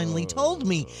someone finally told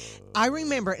me. I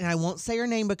remember, and I won't say her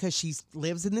name because she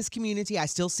lives in this community. I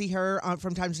still see her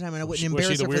from time to time, and I wouldn't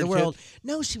embarrass her for the world.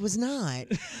 No, she was not.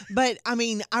 But, I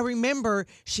mean, I remember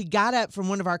she got up from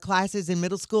one of our classes in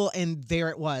middle school, and there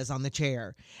it was on the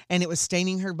chair. And it was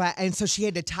staining her back. And so she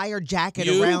had to tie her jacket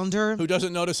around her. Who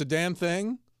doesn't notice a damn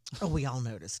thing? Oh, we all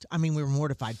noticed. I mean, we were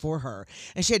mortified for her.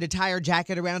 And she had to tie her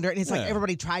jacket around her. And it's like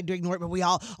everybody tried to ignore it, but we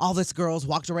all this girls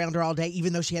walked around her all day,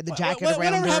 even though she had the jacket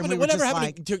around her. Whatever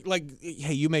happened to,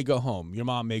 hey, you may go home. Your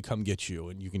mom may come get you,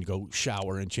 and you can go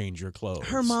shower and change your clothes.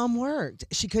 Her mom worked.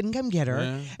 She couldn't come get her.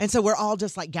 Yeah. And so we're all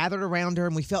just like gathered around her,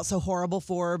 and we felt so horrible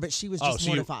for her, but she was just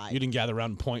mortified. You didn't gather around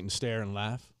and point and stare and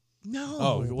laugh? No.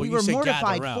 Oh, well, we were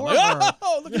mortified for her.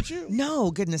 Oh, look at you. No,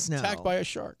 goodness no. Attacked by a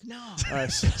shark. No. All right.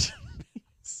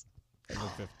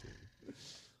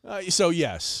 So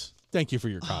yes, thank you for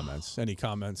your comments. Any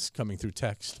comments coming through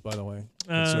text, by the way,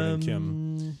 concerning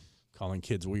Kim calling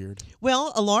kids weird?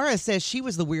 Well, Alara says she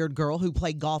was the weird girl who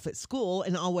played golf at school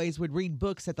and always would read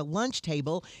books at the lunch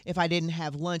table if I didn't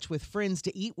have lunch with friends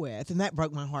to eat with, and that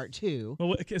broke my heart too.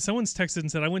 Well, someone's texted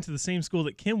and said, I went to the same school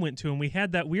that Kim went to, and we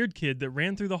had that weird kid that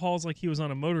ran through the halls like he was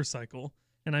on a motorcycle.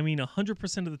 And I mean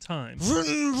 100% of the time.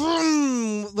 Vroom,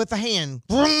 vroom, with the hand.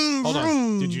 Vroom, Hold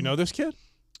on. Did you know this kid?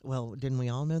 Well, didn't we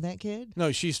all know that kid?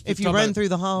 No, she's. If you run through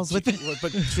the halls with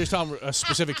but she's talking a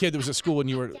specific kid that was at school and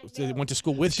you went to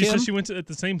school with Kim? She said she went to at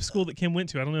the same school that Kim went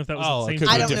to. I don't know if that was the same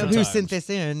I don't know who sent this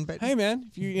in, but hey, man,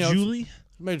 if you know, Julie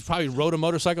probably rode a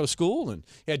motorcycle to school, and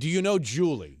do you know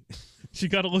Julie? She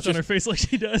got a look on her face like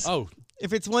she does. Oh.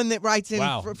 If it's one that writes in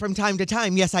from time to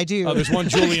time, yes, I do. Oh, there's one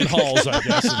Julian Halls, I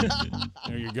guess.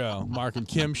 There you go. Mark and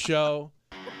Kim show.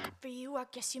 For you, I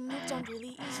guess you moved on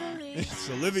really easily. It's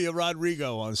Olivia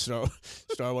Rodrigo on Star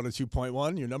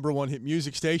 102.1, your number one hit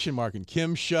music station. Mark and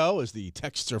Kim show as the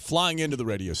texts are flying into the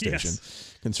radio station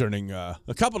concerning a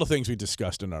couple of things we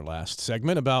discussed in our last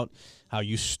segment about how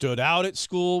you stood out at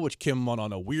school, which Kim went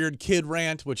on a weird kid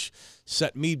rant, which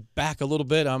set me back a little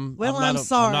bit. I'm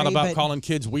sorry. I'm not about calling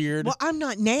kids weird. Well, I'm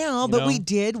not now, but we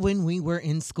did when we were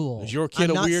in school. Is your kid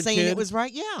a weird kid? I'm not saying it was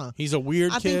right. Yeah. He's a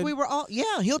weird kid? I think we were all,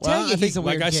 he'll tell you he's a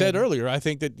weird kid. Like I said earlier, I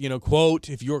think that, quote,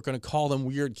 if you're going to call them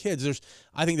weird kids,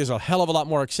 I think there's a hell of a lot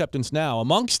more acceptance now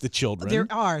amongst the children. There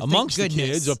are. Amongst the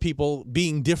kids of people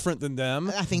being different than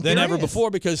them than ever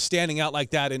before, because standing out like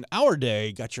that in our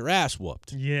day got your ass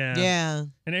whooped. Yeah. Yeah.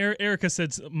 And Erica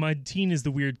said, my teen is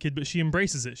the weird kid, but she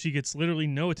embraces it. She gets literally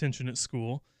no attention at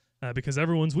school because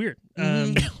everyone's weird.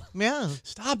 Yeah.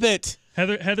 Stop it.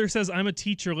 Heather says, I'm a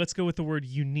teacher. Let's go with the word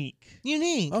unique.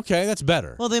 Unique. Okay, that's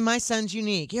better. Well, then my son's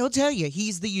unique. He'll tell you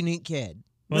he's the unique kid.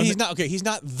 Well, he's not. Okay, he's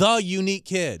not the unique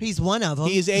kid. He's one of them.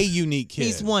 He is a unique kid.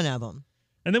 He's one of them.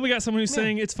 And then we got someone who's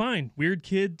saying it's fine. Weird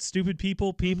kid, stupid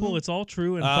people, it's all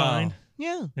true and fine.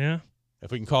 Yeah. Yeah.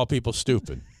 If we can call people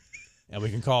stupid. And we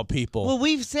can call people. Well,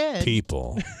 we've said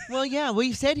people. Well, yeah,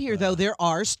 we've said here though there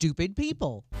are stupid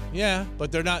people. Yeah,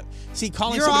 but they're not. See,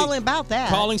 you're all about that.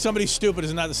 Calling somebody stupid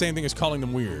is not the same thing as calling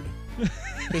them weird.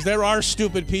 Because there are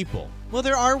stupid people. Well,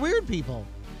 there are weird people.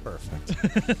 Perfect.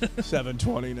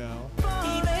 7:20 now.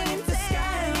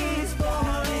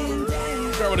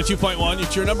 Start with a 2.1.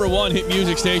 It's your number one hit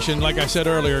music station. Like I said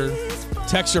earlier,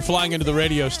 texts are flying into the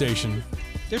radio station.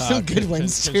 There's some good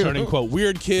ones, too. Concerning, quote,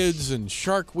 weird kids and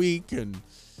Shark Week. And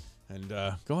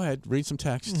go ahead, read some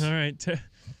text. All right.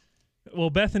 Well,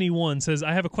 Bethany 1 says,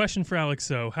 I have a question for Alex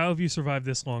O. How have you survived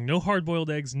this long? No hard-boiled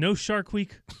eggs, no Shark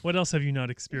Week. What else have you not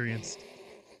experienced?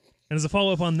 And as a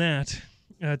follow-up on that,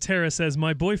 Tara says,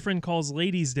 my boyfriend calls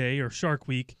Ladies' Day, or Shark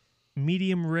Week,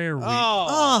 medium rare week.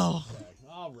 Oh.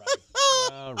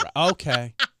 All right.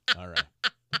 Okay. All right.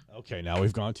 Okay, now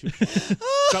we've gone too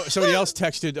far. Somebody else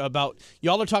texted about,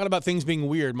 y'all are talking about things being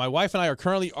weird. My wife and I are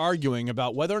currently arguing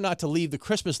about whether or not to leave the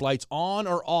Christmas lights on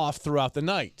or off throughout the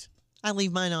night. I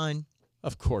leave mine on.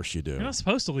 Of course you do. You're not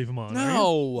supposed to leave them on,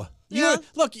 No. Yeah.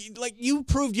 Look, like you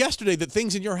proved yesterday that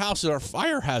things in your house are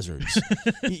fire hazards.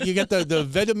 You get the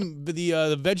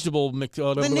vegetable mix, the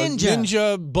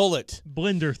ninja bullet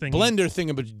blender thing,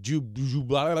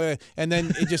 and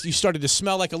then you started to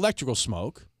smell like electrical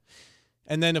smoke.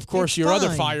 And then, of course, your other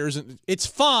fires. It's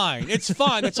fine. It's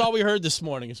fine. That's all we heard this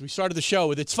morning as we started the show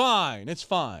with "It's fine. It's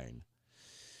fine."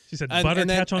 She said butter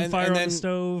catch on fire on the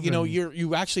stove. You know,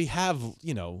 you actually have,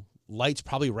 lights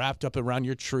probably wrapped up around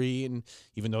your tree, and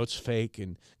even though it's fake,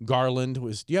 and garland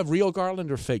was. Do you have real garland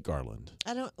or fake garland?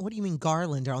 I don't. What do you mean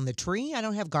garland on the tree? I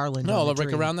don't have garland. No, on the like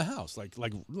tree. around the house, like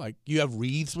you have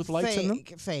wreaths with lights in them.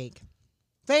 Fake.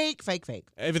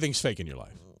 Everything's fake in your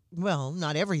life. Well,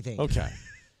 not everything. Okay.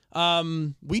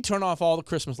 We turn off all the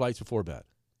Christmas lights before bed.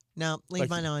 No, leave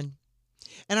mine on.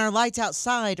 And our lights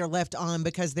outside are left on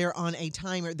because they're on a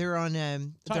timer. They're on a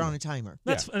timer.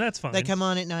 That's fine. They come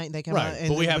on at night. They come on. And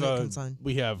but we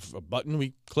have a button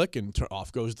we click and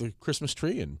off goes the Christmas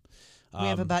tree, and we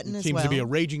have a button as well. Seems to be a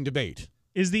raging debate.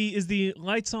 Is the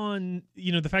lights on?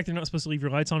 The fact they're not supposed to leave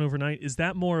your lights on overnight. Is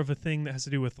that more of a thing that has to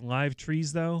do with live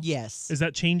trees, though? Yes. Is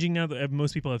that changing now that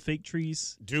most people have fake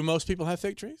trees? Do most people have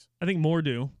fake trees? I think more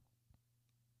do.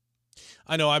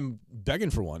 I know I'm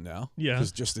begging for one now. Yeah.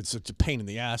 Because it's such a pain in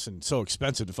the ass and so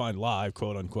expensive to find live,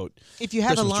 quote unquote. If you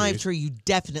have Christmas a live trees. tree, you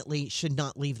definitely should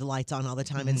not leave the lights on all the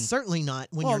time, and certainly not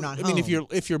when you're not home. I mean,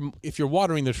 if you're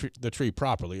watering the tree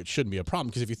properly, it shouldn't be a problem.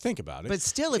 Because if you think about it, but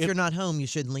still, if you're not home, you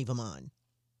shouldn't leave them on.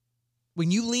 When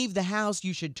you leave the house,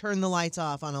 you should turn the lights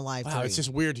off on a live tree. It's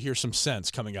just weird to hear some sense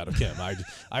coming out of Kim.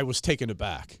 I was taken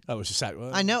aback. I was just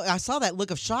I know. I saw that look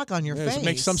of shock on your face. It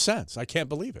makes some sense. I can't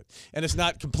believe it. And it's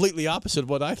not completely opposite of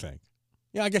what I think.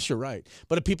 Yeah, I guess you're right.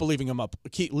 But if people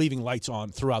keep leaving lights on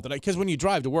throughout the night, because when you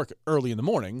drive to work early in the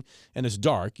morning and it's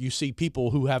dark, you see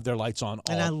people who have their lights on all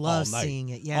night. And I love seeing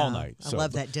it, yeah. All night. I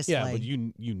love that display. Yeah, but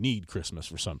you need Christmas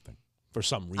for something, for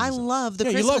some reason. I love the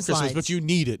Christmas you love Christmas, lights. but you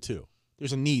need it too.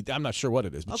 There's a need. I'm not sure what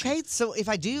it is. But okay, so if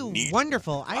I do,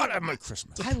 wonderful. I have my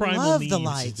Christmas. I love the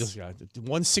lights. Just,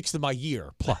 1/6 of my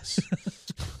year plus.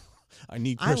 I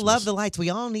need Christmas. I love the lights. We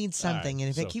all need something,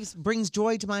 and if it brings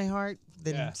joy to my heart,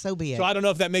 then so be it. So I don't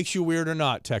know if that makes you weird or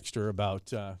not, Texter,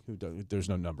 about there's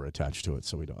no number attached to it,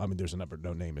 so we don't. I mean, there's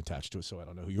no name attached to it, so I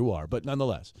don't know who you are. But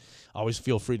nonetheless, always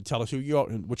feel free to tell us who you are,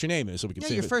 what your name is, so we can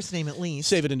save your first name at least.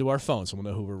 Save it into our phone, so we'll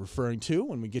know who we're referring to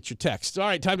when we get your text. All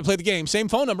right, time to play the game. Same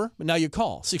phone number, but now you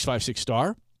call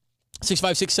 656-STAR.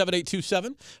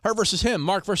 656-7827. Her versus him.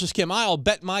 Mark versus Kim. I'll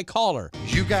bet my caller.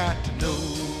 You got to know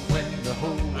when to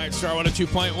hold. All right, Star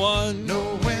 102.1.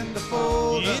 Know when to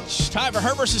fold. It's time for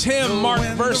her versus him. Mark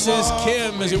versus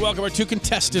Kim as we welcome our two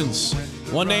contestants.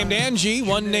 One named Angie,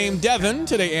 one named Devin.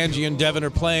 Today, Angie and Devin are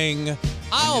playing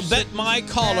I'll Bet My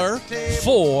Caller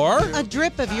for a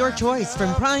drip of your choice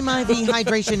from Prime IV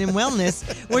Hydration and Wellness,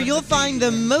 where you'll find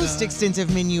the most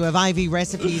extensive menu of IV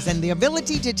recipes and the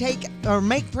ability to take or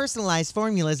make personalized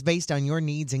formulas based on your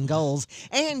needs and goals.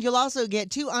 And you'll also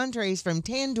get 2 entrees from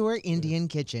Tandoor Indian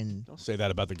Kitchen. Don't say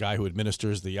that about the guy who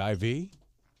administers the IV.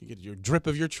 You get your drip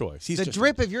of your choice. He's just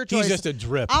a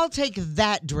drip. I'll take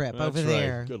that drip over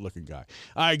there. Right. Good-looking guy.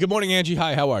 All right, good morning, Angie.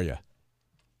 Hi, how are you?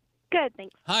 Good,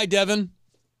 thanks. Hi, Devin.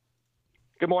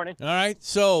 Good morning. All right,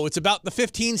 so it's about the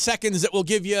 15 seconds that we'll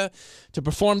give you to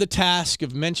perform the task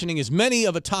of mentioning as many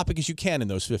of a topic as you can in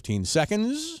those 15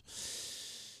 seconds.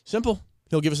 Simple.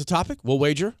 He'll give us a topic. We'll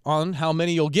wager on how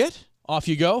many you'll get. Off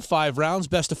you go. 5 rounds,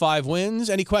 best of 5 wins.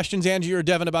 Any questions, Angie or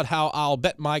Devin, about how I'll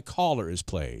Bet My Caller is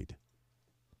played?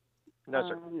 No,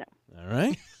 sir. No. All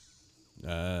right.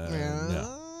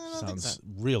 No. Sounds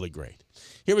really great.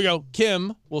 Here we go.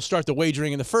 Kim will start the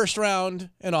wagering in the first round,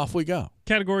 and off we go.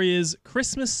 Category is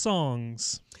Christmas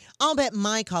songs. I'll bet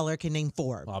my caller can name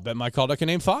 4. I'll bet my caller can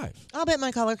name 5. I'll bet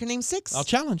my caller can name 6. I'll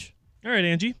challenge. All right,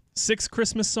 Angie. 6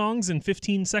 Christmas songs in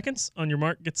 15 seconds. On your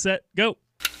mark, get set, go.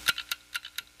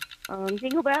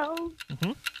 Jingle Bells.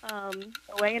 Mm-hmm.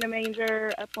 Away in a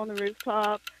Manger. Up on the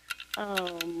Rooftop.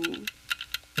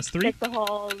 That's 3. Deck the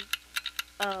Halls.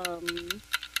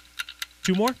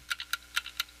 2 more?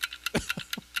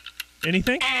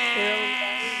 Anything?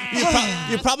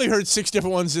 You probably heard 6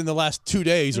 different ones in the last 2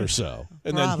 days or so.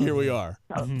 And then here we are.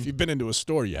 If you've been into a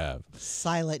store, you have.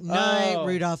 Silent Night,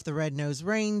 Rudolph the Red-Nosed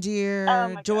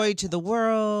Reindeer, Joy to the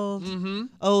World,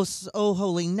 Oh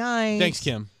Holy Night. Thanks,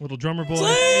 Kim. Little drummer boy.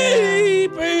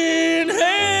 Sleep in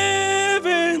heavenly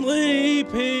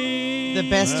peace. The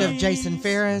best of Jason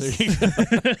Ferris.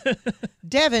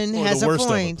 Devin Or has the a worst of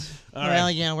point. them. Well,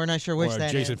 right. yeah, we're not sure which Or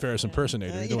that Jason is. Ferris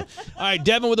impersonator. All right,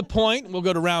 Devin with a point. We'll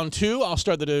go to round 2.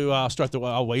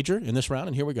 I'll wager in this round,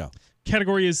 and here we go.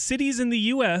 Category is cities in the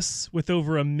U.S. with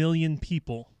over 1 million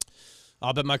people.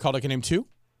 I'll bet my caller can name 2.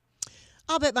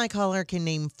 I'll bet my caller can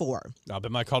name 4. I'll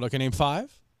bet my caller can name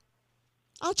 5.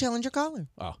 I'll challenge your caller.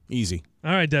 Oh, easy.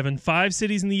 All right, Devin. 5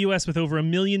 cities in the U.S. with over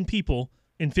 1 million people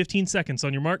in 15 seconds.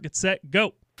 On your mark, get set,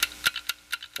 go.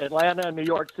 Atlanta, New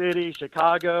York City,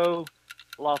 Chicago,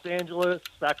 Los Angeles,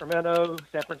 Sacramento,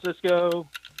 San Francisco.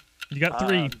 You got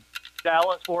 3.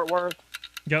 Dallas, Fort Worth.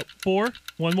 You got 4.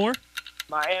 One more.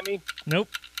 Miami. Nope.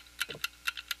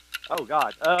 Oh,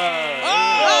 God.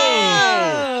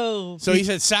 Oh! So he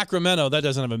said Sacramento. That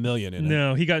doesn't have 1 million in it.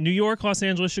 No, he got New York, Los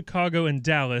Angeles, Chicago, and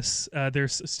Dallas.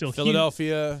 There's still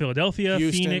Philadelphia, Houston,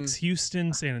 Houston. Phoenix,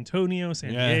 Houston, San Antonio,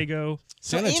 San Diego.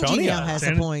 San Angie Antonio. now has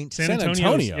a point. San San Antonio.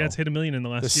 Antonio. Yeah, it's hit 1 million in the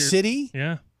last The year. city?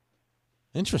 Yeah.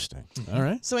 Interesting. All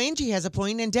right. So Angie has a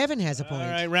point and Devin has a point. All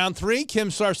right, round 3.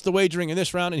 Kim starts the wagering in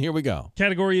this round, and here we go.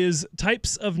 Category is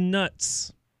types of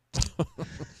nuts.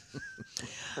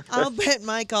 I'll bet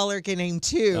my caller can name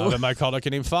 2. I'll bet my caller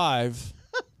can name 5.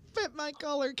 bet my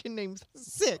caller can name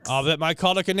 6. I'll bet my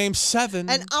caller can name 7.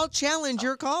 And I'll challenge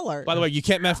your caller. By the way, you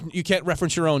can't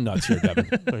reference your own nuts here, Devin.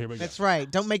 So here we go. That's right.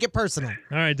 Don't make it personal.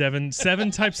 All right, Devin.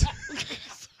 7 types.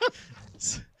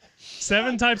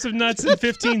 7 types of nuts in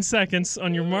 15 seconds.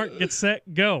 On your mark, get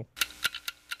set, go.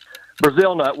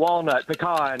 Brazil nut, walnut,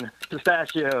 pecan,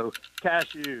 pistachio,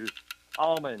 cashew,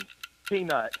 almond,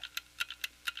 peanut.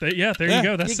 There you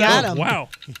go. That's You got 7. him. Wow.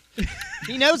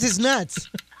 He knows his nuts.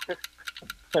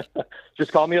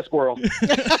 Just call me a squirrel.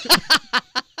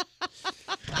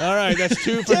 All right, that's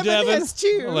 2 for Devin Devin. has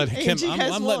 2. I'll let Kim, Angie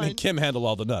has I'm 1. letting Kim handle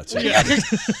all the nuts.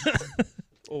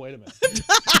 Oh, wait a minute.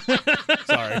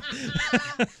 Sorry.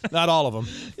 Not all of them.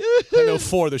 I know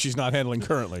 4 that she's not handling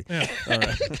currently. Yeah. All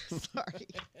right. Sorry.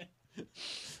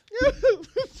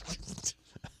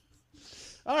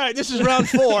 All right, this is round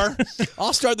 4.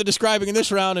 I'll start the describing in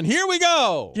this round, and here we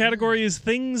go. Category is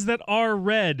things that are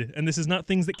red. And this is not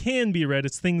things that can be read.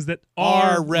 It's things that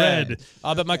are red.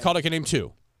 I'll bet my caller can name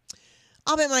 2.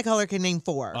 I'll bet my caller can name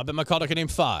 4. I'll bet my caller can name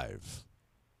 5.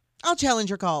 I'll challenge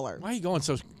your caller. Why are you going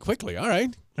so quickly? All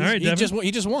right. All right, Devin.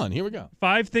 He just won. Here we go.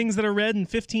 5 things that are red in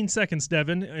 15 seconds,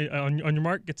 Devin. On your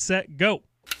mark, get set, go.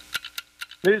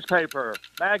 Newspaper,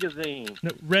 magazine. No,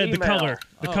 red, the Email. color.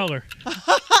 The color.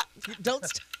 Don't.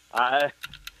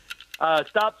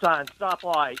 Stop sign,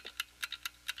 stoplight,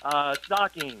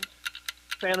 stockings,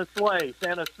 Santa sleigh,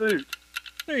 Santa suit.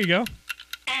 There you go.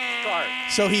 Sorry.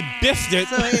 So he biffed it.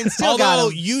 and still got Although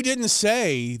him. you didn't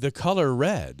say the color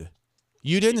red.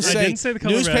 You didn't I say, didn't say the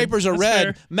color red. newspapers are That's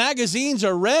red. fair. Magazines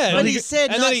are red. But he said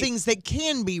And not then he- things that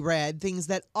can be read, things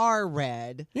that are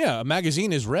red. Yeah, a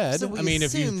magazine is red. So we I mean,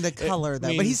 assume the color, though.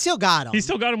 I mean, but he still got him. He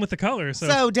still got him with the color.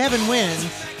 So Devin wins.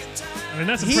 I mean,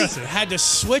 that's he impressive. had to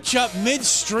switch up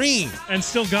midstream. And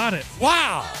still got it.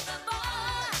 Wow.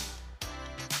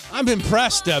 I'm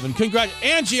impressed, Devin. Congrats.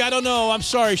 Angie, I don't know. I'm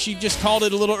sorry. She just called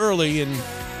it a little early, and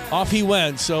off he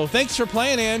went. So thanks for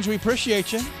playing, Angie. We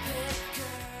appreciate you.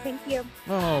 Thank you.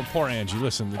 Oh, poor Angie.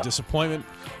 Listen, the disappointment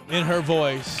in her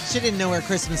voice. She didn't know her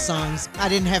Christmas songs. I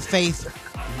didn't have faith.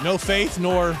 No faith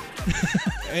nor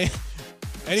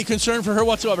any concern for her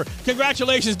whatsoever.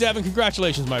 Congratulations, Devin.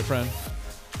 Congratulations, my friend.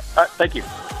 All right, thank you.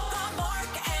 Marc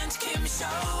and Kim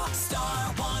Show,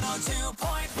 Star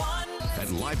 102.1. At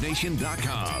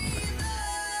LiveNation.com.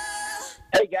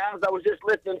 Hey guys, I was just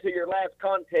listening to your last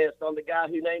contest on the guy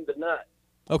who named the nut.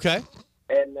 Okay.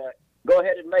 And go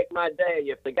ahead and make my day.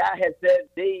 If the guy had said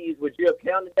D's, would you have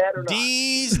counted that or not?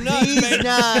 D's nuts, These baby.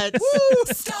 nuts. Woo.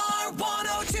 Star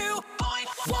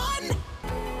 102.1.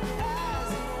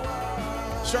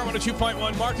 Star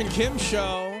 102.1 Marc and Kim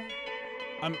Show.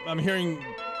 I'm hearing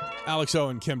Alex O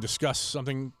and Kim discuss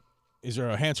something. Is there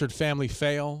a Hansard family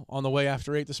fail on the way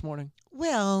after 8 this morning?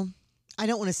 Well, I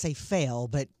don't want to say fail,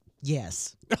 but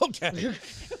yes. Okay.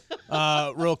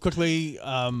 Real quickly,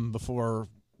 before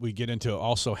we get into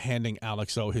also handing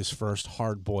Alex O his first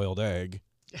hard-boiled egg.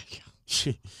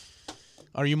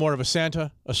 Are you more of a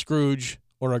Santa, a Scrooge,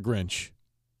 or a Grinch?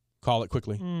 Call it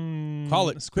quickly. Call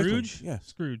it Scrooge? quickly. Yeah.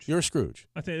 Scrooge. You're a Scrooge.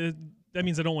 I think that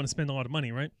means I don't want to spend a lot of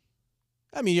money, right?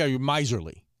 I mean, yeah, you're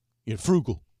miserly. You're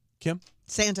frugal. Kim?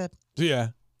 Santa. Yeah.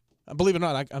 Believe it or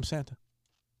not, I'm Santa.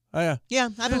 Oh, yeah. Yeah,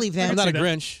 I believe that. I'm not a see that.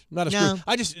 Grinch. I'm not a No.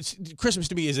 Scrooge. Christmas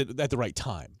to me is at the right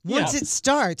time. Once it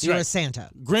starts, you're Right. a Santa.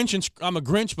 I'm a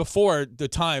Grinch before the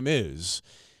time is.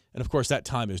 And, of course, that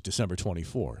time is December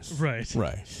 24th. Right.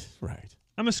 Right.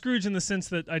 I'm a Scrooge in the sense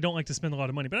that I don't like to spend a lot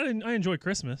of money, but I enjoy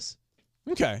Christmas.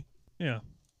 Okay. Yeah.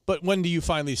 But when do you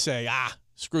finally say,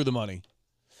 screw the money,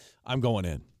 I'm going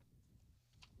in?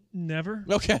 Never.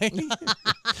 Okay.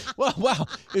 Well, wow.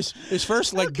 His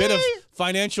first bit of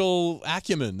financial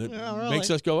acumen that makes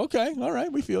us go, okay, all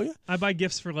right, we feel you. I buy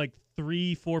gifts for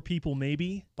 3-4 people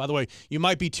maybe. By the way, you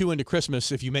might be too into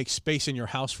Christmas if you make space in your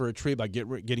house for a tree by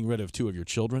getting rid of 2 of your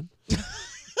children.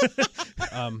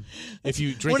 If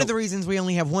you drink one of the reasons we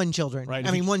only have one children. Right.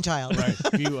 One child. Right.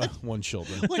 If you one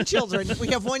children. One children. We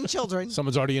have one children.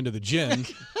 Someone's already into the gin,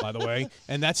 by the way,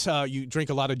 and that's you drink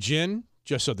a lot of gin.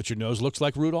 Just so that your nose looks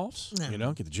like Rudolph's,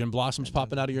 get the gin blossoms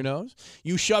popping out of your nose.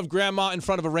 You shove grandma in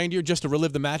front of a reindeer just to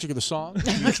relive the magic of the song.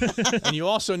 And you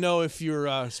also know if you're,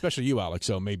 especially you, Alex,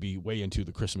 so maybe way into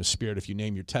the Christmas spirit if you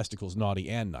name your testicles naughty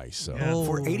and nice. So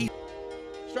For 80.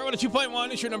 Start with a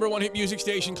 2.1. It's your number 1 hit music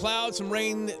station. Clouds, some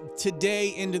rain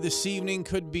today into this evening.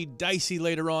 Could be dicey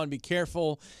later on. Be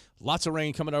careful. Lots of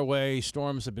rain coming our way.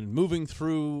 Storms have been moving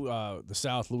through the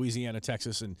south, Louisiana,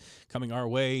 Texas, and coming our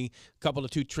way. A couple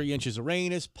to 2-3 inches of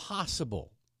rain is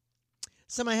possible.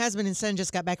 So my husband and son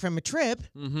just got back from a trip.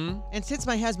 Mm-hmm. And since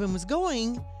my husband was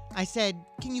going, I said,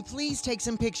 can you please take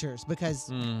some pictures? Because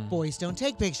boys don't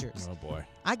take pictures. Oh, boy.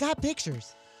 I got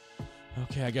pictures.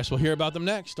 Okay, I guess we'll hear about them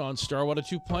next on Starwater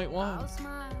 2.1.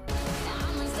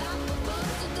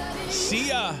 See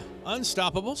ya.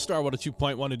 Unstoppable. Starwater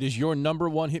 2.1. It is your number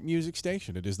 1 hit music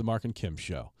station. It is the Marc and Kim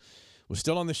Show. We're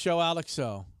still on the show, Alex.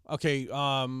 So, okay,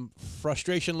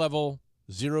 frustration level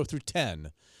 0 through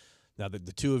 10. Now that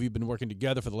the two of you have been working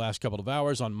together for the last couple of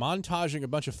hours on montaging a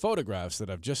bunch of photographs that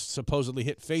have just supposedly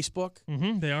hit Facebook.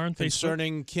 Mm-hmm, they are on Facebook.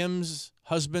 Concerning Kim's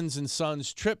husband's and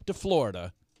son's trip to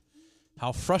Florida.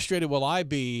 How frustrated will I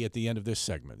be at the end of this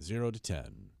segment? 0 to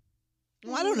 10.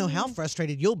 Well, I don't know how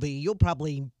frustrated you'll be. You'll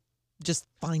probably just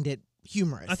find it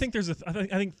humorous. I think there's I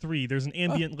think 3. There's an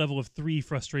ambient level of 3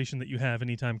 frustration that you have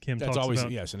anytime Kim That's talks always,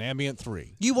 about. yes, an ambient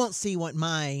 3. You won't see what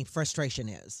my frustration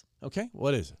is. Okay,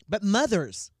 what is it? But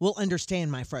mothers will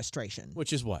understand my frustration.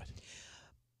 Which is what?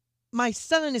 My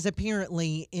son is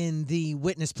apparently in the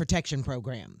witness protection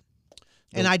program.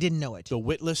 And I didn't know it. The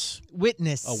Witness?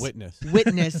 Witness. Oh, Witness.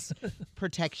 Witness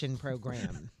protection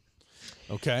program.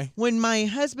 Okay. When my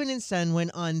husband and son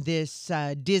went on this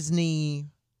Disney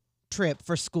trip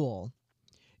for school,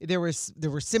 there were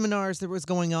seminars that was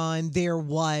going on. There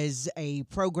was a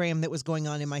program that was going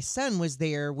on, and my son was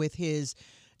there with his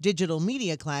digital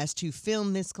media class to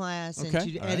film this class and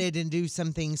to edit and do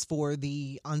some things for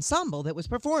the ensemble that was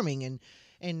performing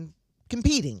and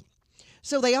competing.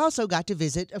 So they also got to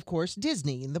visit, of course,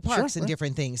 Disney and the parks and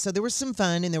different things. So there was some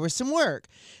fun and there was some work.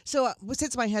 So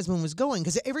since my husband was going,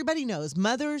 because everybody knows,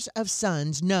 mothers of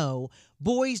sons know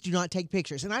boys do not take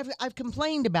pictures. And I've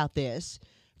complained about this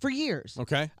for years.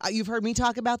 Okay. You've heard me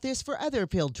talk about this for other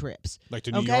field trips. Like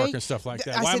to New York and stuff like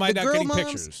that. Why am I not getting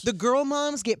pictures? The girl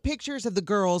moms get pictures of the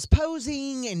girls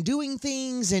posing and doing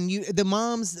things, and the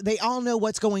moms, they all know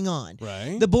what's going on.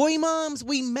 Right. The boy moms,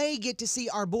 we may get to see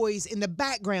our boys in the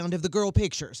background of the girl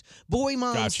pictures. Boy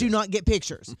moms do not get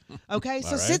pictures. Okay?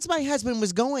 So since my husband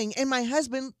was going, and my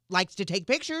husband likes to take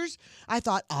pictures, I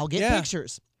thought, I'll get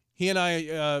pictures. He and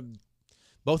I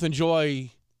both enjoy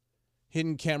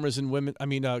hidden cameras and women. I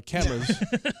mean, cameras.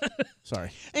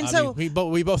 Sorry. And so we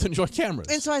both enjoy cameras.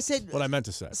 And so I said, what I meant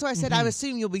to say. So I said, I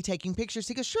assume you'll be taking pictures.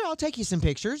 He goes, sure, I'll take you some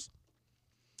pictures.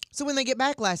 So when they get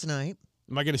back last night,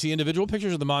 am I going to see individual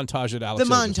pictures or the montage that Alex?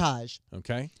 The montage.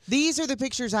 Okay. These are the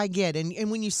pictures I get,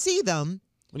 and when you see them.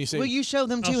 When you say, will you show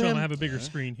them to him? I have a bigger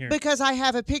screen here. Because I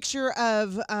have a picture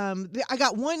of, I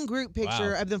got one group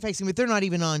picture of them facing, but they're not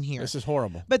even on here. This is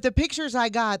horrible. But the pictures I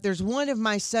got, there's one of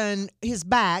my son, his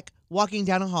back, walking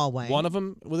down a hallway. One of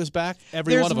them with his back? One of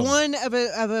them? There's one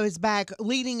of his back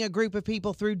leading a group of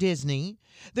people through Disney.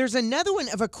 There's another one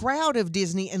of a crowd of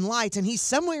Disney and lights, and he's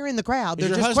somewhere in the crowd.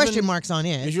 There's just question marks on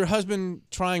it. Is your husband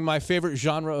trying my favorite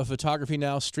genre of photography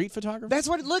now, street photography? That's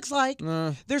what it looks like.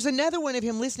 There's another one of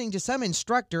him listening to some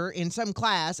instructor in some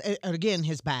class, again,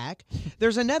 his back.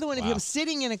 There's another one of him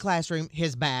sitting in a classroom,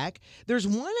 his back. There's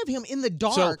one of him in the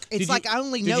dark. So, it's like I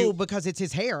only know because it's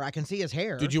his hair. I can see his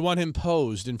hair. Did you want him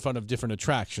posed in front of different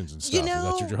attractions and stuff? You know, is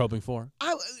that what you're hoping for?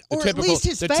 At least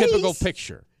his face. The typical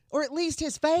picture. Or at least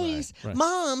his face. Right.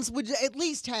 Moms would at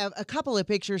least have a couple of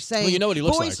pictures saying, well, you know what he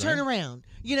looks boys like, turn right? around.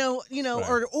 You know,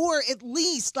 right. or at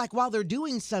least like while they're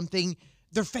doing something,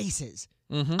 their faces.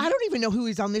 Mm-hmm. I don't even know who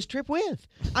he's on this trip with.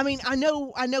 I mean, I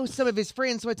know some of his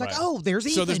friends, so it's like, oh, there's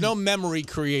Ethan. So there's no memory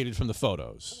created from the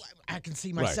photos. I can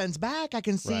see my son's back. I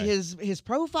can see his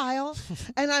profile.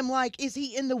 And I'm like, is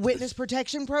he in the witness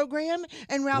protection program?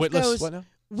 And Ralph goes, what now?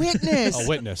 Witness. Oh,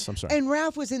 witness. I'm sorry. And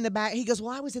Ralph was in the back. He goes,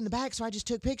 well, I was in the back, so I just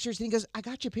took pictures. And he goes, I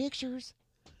got your pictures.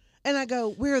 And I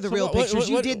go, where are the So real pictures?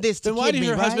 You did this to Then why kid did me,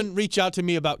 your right? husband reach out to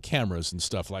me about cameras and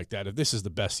stuff like that if this is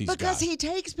the best he's Because got? he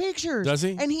takes pictures. Does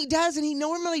he? And he does, and he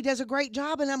normally does a great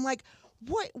job. And I'm like,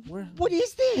 what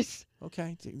is this?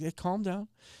 Okay, calm down.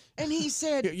 And he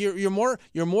said, You're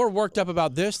more worked up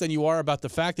about this than you are about the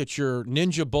fact that your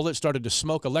Ninja Bullet started to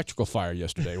smoke electrical fire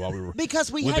yesterday while we were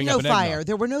because we had whipping no up an eggnog. fire.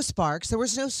 There were no sparks. There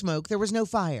was no smoke. There was no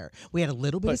fire. We had a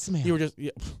little bit But of smell. you were just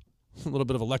a little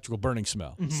bit of electrical burning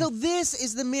smell. So this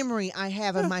is the memory I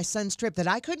have of my son's trip that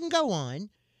I couldn't go on.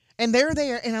 And they're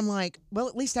there, and I'm like, well,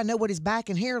 at least I know what his back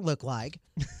and hair look like.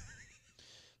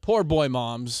 Poor boy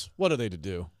moms. What are they to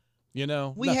do? You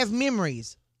know? We have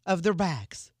memories of their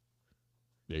backs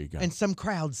There you go. and some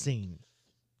crowd scene.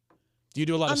 Do you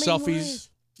do a lot of selfies?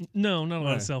 No, not a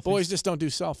lot of selfies. Boys just don't do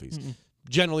selfies.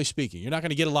 Generally speaking, you're not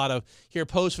going to get a lot of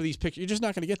pose for these pictures. You're just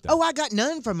not going to get that. Oh, I got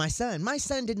none from my son. My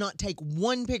son did not take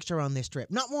one picture on this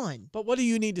trip, not one. But what do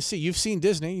you need to see? You've seen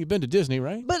Disney. You've been to Disney,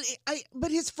 right? But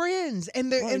his friends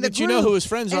and the and but the you know group, who his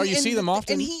friends are. You see them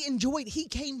often. And he enjoyed. He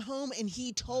came home and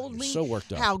he told me so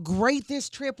worked up. how great this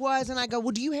trip was. And I go,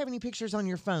 well, do you have any pictures on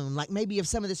your phone, like maybe of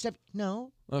some of the stuff?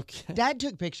 No. Okay. Dad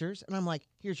took pictures, and I'm like,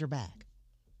 here's your bag.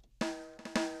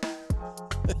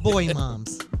 Boy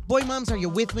moms. Boy moms, are you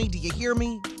with me? Do you hear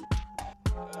me?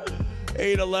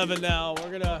 8:11 now.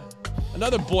 We're gonna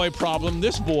another boy problem.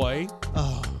 This boy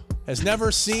has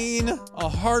never seen a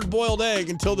hard-boiled egg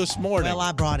until this morning. Well,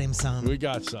 I brought him some. We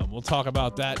got some. We'll talk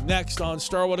about that next on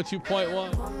Star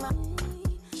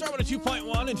 102.1. Star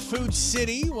 102.1 in Food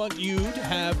City want you to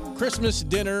have Christmas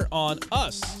dinner on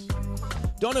us.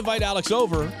 Don't invite Alex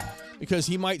over because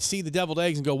he might see the deviled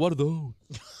eggs and go, "What are those?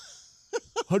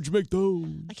 How'd you make those?"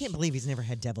 I can't believe he's never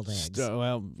had deviled eggs.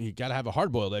 Well, you got to have a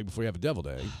hard-boiled egg before you have a deviled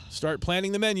egg. Start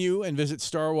planning the menu and visit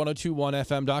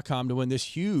star1021fm.com to win this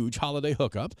huge holiday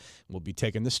hookup. We'll be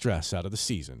taking the stress out of the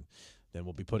season. Then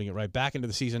we'll be putting it right back into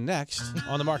the season next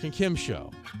on the Marc and Kim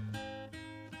Show.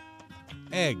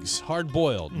 Eggs,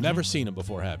 hard-boiled. Never seen them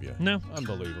before, have you? No.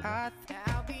 Unbelievable.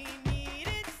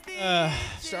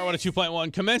 Star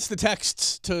 102.1. Commence the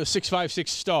texts to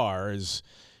 656-STAR as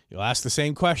you'll ask the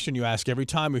same question you ask every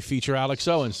time we feature Alex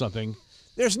O in something.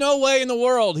 There's no way in the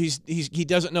world he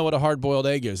doesn't know what a hard-boiled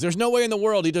egg is. There's no way in the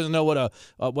world he doesn't know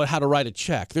how to write a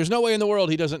check. There's no way in the world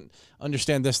he doesn't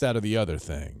understand this, that, or the other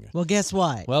thing. Well, guess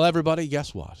what? Well, everybody,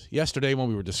 guess what? Yesterday when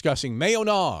we were discussing mayo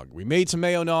nog, we made some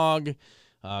mayo nog.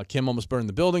 Kim almost burned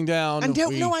the building down.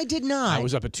 No, I did not. I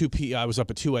was up at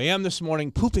 2 a.m. this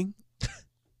morning pooping,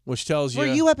 which tells you. Were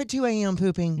you up at 2 a.m.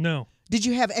 pooping? No. Did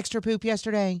you have extra poop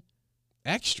yesterday?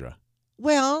 Extra?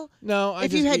 Well, no.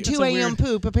 If you had 2 a.m.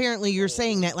 poop, apparently you're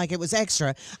saying that like it was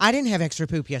extra. I didn't have extra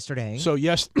poop yesterday. So,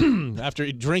 yes,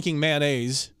 after drinking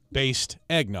mayonnaise-based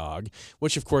eggnog,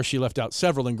 which, of course, she left out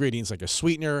several ingredients like a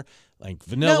sweetener, like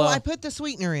vanilla. No, I put the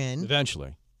sweetener in.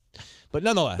 Eventually. But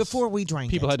nonetheless, before we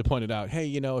drank people had to point it out. Hey,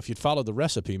 if you'd followed the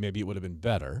recipe, maybe it would have been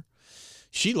better.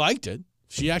 She liked it.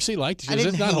 She actually liked it. She goes,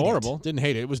 it's not horrible. Didn't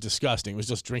hate it. It was disgusting. It was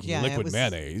just drinking liquid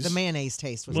mayonnaise. The mayonnaise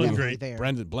taste was definitely there.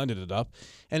 Blended it up.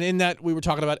 And in that, we were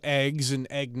talking about eggs and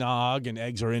eggnog, and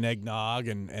eggs are in eggnog.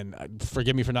 And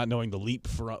forgive me for not knowing the leap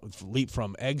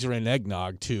from eggs are in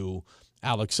eggnog to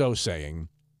Alex O saying,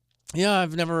 yeah,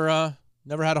 I've never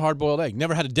had a hard-boiled egg.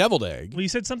 Never had a deviled egg. Well, you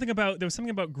said there was something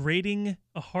about grating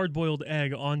a hard-boiled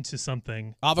egg onto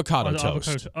something. Avocado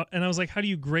toast. And I was like, how do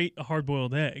you grate a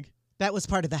hard-boiled egg? That was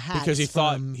part of the hacks. Because he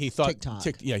thought TikTok.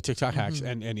 TikTok hacks,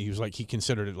 and he was like, he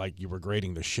considered it like you were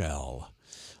grating the shell.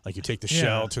 Like you take the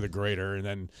shell to the grater, and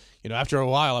then after a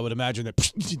while, I would imagine that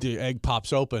the egg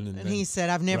pops open. And he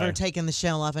said, "I've never taken the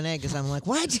shell off an egg," because I'm like,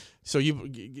 "What?" So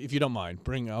if you don't mind,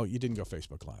 you didn't go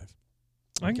Facebook Live.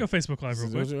 I can go Facebook Live real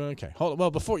quick. Okay. Hold on.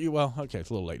 Well, okay, it's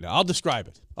a little late now. I'll describe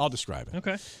it.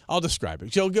 Okay. I'll describe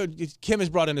it. So good. Kim has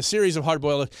brought in a series of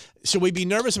hard-boiled eggs. Should we be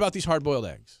nervous about these hard-boiled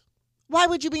eggs? Why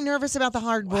would you be nervous about the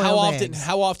hard-boiled eggs?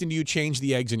 How often do you change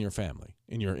the eggs in your family,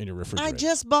 in your refrigerator? I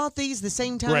just bought these the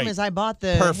same time Great. as I bought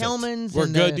the Hellmann's. We're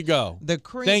good to go. The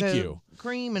cream. Thank you.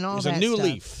 Cream and all There's that a new stuff.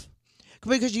 leaf.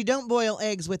 Because you don't boil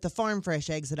eggs with the farm fresh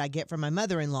eggs that I get from my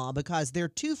mother-in-law because they're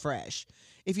too fresh.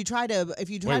 If you try to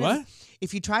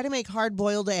make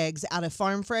hard-boiled eggs out of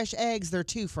farm fresh eggs, they're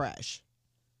too fresh.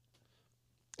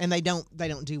 And they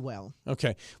don't do well.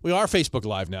 Okay. We are Facebook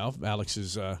Live now. Alex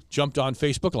has jumped on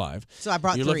Facebook Live. So I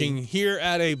brought You're 3. looking here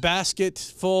at a basket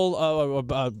full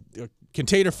a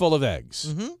container full of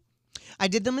eggs. Mm-hmm. I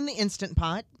did them in the Instant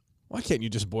Pot. Why can't you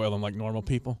just boil them like normal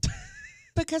people?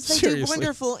 Because they Seriously. do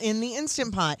wonderful in the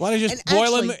Instant Pot. Why don't you just And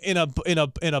boil actually-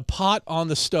 them in a pot on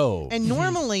the stove? And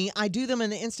normally, I do them in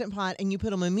the Instant Pot, and you put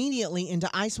them immediately into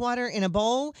ice water in a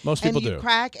bowl. Most people and you do.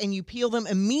 crack, and you peel them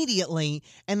immediately,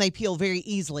 and they peel very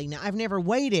easily. Now, I've never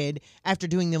waited after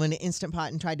doing them in an Instant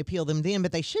Pot and tried to peel them then,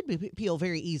 but they should peel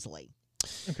very easily.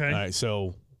 Okay. All right,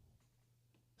 so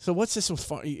what's this?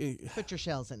 Put your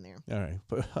shells in there. All right.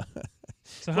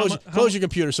 So Close your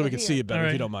computer so we can see it better, All if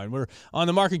you right. don't mind. We're on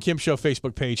the Mark and Kim Show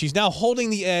Facebook page. He's now holding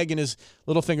the egg in his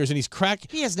little fingers, and he's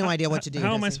cracked. He has no idea what to do.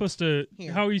 How am I does he? supposed to?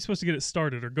 Here. How are you supposed to get it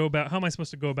started, or go about? How am I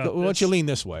supposed to go about? Why don't this? you lean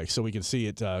this way so we can see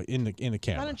it in the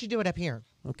camera? Why don't you do it up here?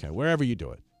 Okay, wherever you do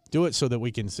it. Do it so that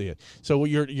we can see it. So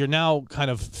you're now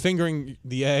kind of fingering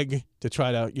the egg to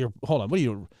try to. Hold on. What are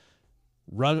you?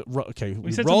 Okay,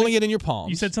 We said rolling something- it in your palms.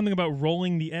 You said something about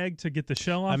rolling the egg to get the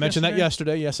shell off. I mentioned that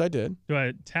yesterday. Yes, I did. Do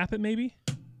I tap it maybe?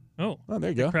 Oh, there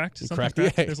you go. Cracked. You Something cracked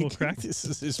cracked. the egg. There's a little crack. This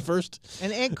is his first.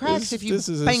 An egg cracks if you this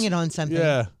is bang it on something.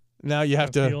 Yeah. Now you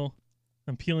have to.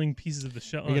 I'm peeling pieces of the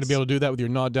shell. You're going to be able to do that with your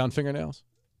gnawed down fingernails.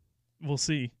 We'll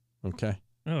see. Okay.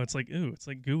 Oh, it's like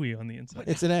gooey on the inside.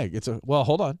 It's an egg. Well,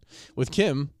 hold on. With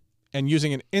Kim and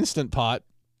using an Instant Pot.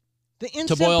 The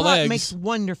Instant boil Pot eggs. makes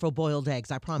wonderful boiled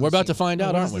eggs, I promise We're about you. to find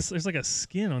out, what aren't is we? this? There's like a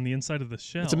skin on the inside of the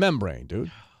shell. It's a membrane,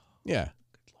 dude. Yeah.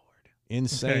 Good Lord.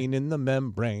 Insane in the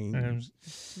membrane.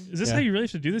 Is this how you really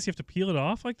should do this? You have to peel it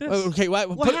off like this? Okay,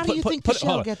 Well, how do you think the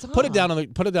shell gets Put it off? down on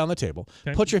the table.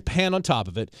 Okay. Put your hand on top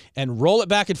of it and roll it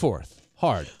back and forth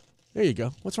hard. There you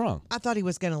go. What's wrong? I thought he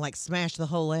was going to like smash the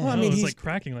whole egg. Well, I No, mean, it's he's like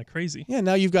cracking like crazy. Yeah,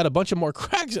 now you've got a bunch of more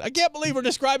cracks. I can't believe we're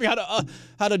describing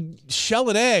how to shell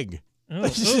an egg. Oh,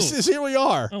 Here we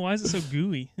are. Oh, why is it so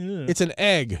gooey? Ugh. It's an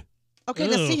egg. Okay,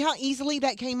 now see how easily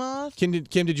that came off? Kim,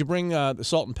 did you bring the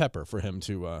salt and pepper for him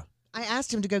to? I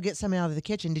asked him to go get some out of the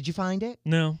kitchen. Did you find it?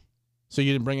 No. So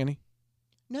you didn't bring any?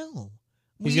 No.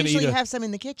 He's We gonna usually eat have some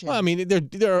in the kitchen. Well, I mean,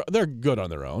 they're good on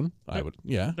their own. I would,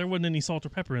 yeah. There wasn't any salt or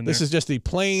pepper in there. This is just the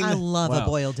plain. I love a wow.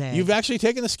 boiled egg. You've actually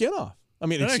taken the skin off. I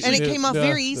mean, That it's, and it came off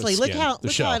very the easily. Look skin, how the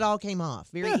shell. it all came off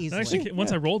very That easily. actually,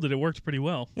 once I rolled it, it worked pretty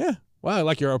well. Yeah. Wow,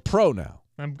 like you're a pro now.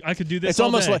 I could do this. It's all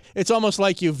almost day. like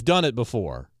like you've done it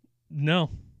before. No.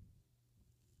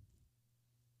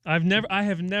 I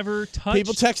have never touched.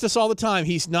 People text us all the time.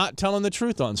 He's not telling the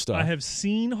truth on stuff. I have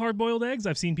seen hard-boiled eggs.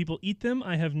 I've seen people eat them.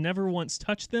 I have never once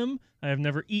touched them. I have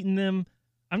never eaten them.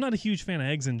 I'm not a huge fan of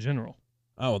eggs in general.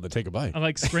 Oh, well, then take a bite. I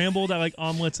like scrambled. I like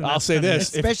omelets. And I'll that's say kinda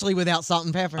this, it. Especially without salt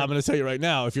and pepper. I'm going to tell you right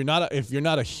now, if you're not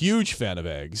a huge fan of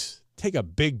eggs, take a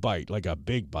big bite, like a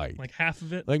big bite. Like half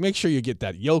of it. Like make sure you get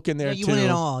that yolk in there Yeah, you too. want it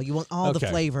all. You want all the Okay.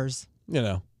 flavors. You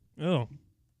know. Oh,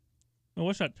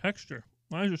 what's that texture?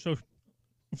 Why is it so?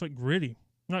 It's like gritty.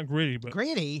 Not gritty, but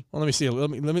Gritty. Well, let me see. Let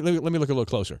me look a little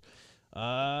closer.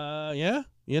 Yeah,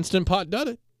 the Instant Pot did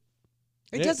it.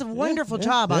 It does a wonderful yeah,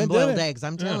 job yeah, on it did boiled it. eggs.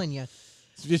 I'm telling you.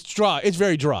 It's dry. It's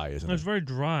very dry, isn't it's it? very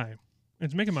dry.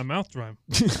 It's making my mouth dry.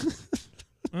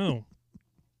 Oh,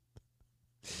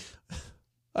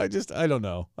 I don't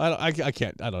know. I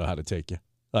can't. I don't know how to take you.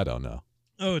 I don't know.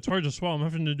 oh, it's hard to swallow. I'm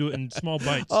having to do it in small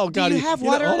bites. Oh God! you have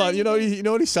water hold or on. You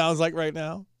know what he sounds like right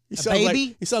now? He sounds baby?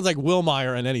 like he sounds like Will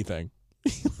Meyer and anything.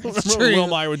 Remember true. when Will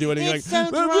Meyer would do anything It's like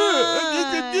so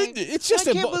dry. It's just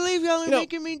I can't believe y'all are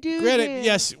making me do Granted, this.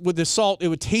 yes, with the salt, it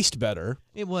would taste better.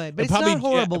 It would, but It'd it's probably, not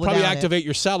horrible it'd probably without activate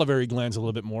your salivary glands a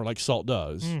little bit more, like salt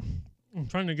does. I'm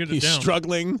trying to get it He's down.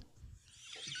 struggling.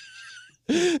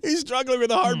 He's struggling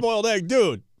with a hard-boiled egg,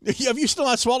 dude. Have you still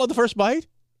not swallowed the first bite?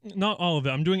 Not all of it.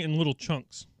 I'm doing it in little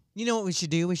chunks. You know what we should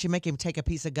do? We should make him take a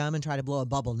piece of gum and try to blow a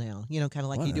bubble now. You know, kind of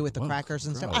like you do with the crackers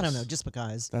and stuff. I don't know, just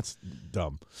because. That's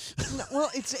dumb. No, well,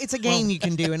 it's a game you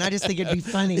can do, and I just think it'd be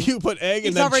funny. You put egg and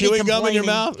He's then already chewing gum in your complaining.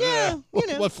 mouth? Yeah, you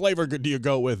know. What flavor do you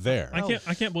go with there?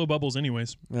 I can't blow bubbles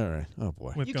anyways. All right. Oh,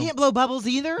 boy. You can't blow bubbles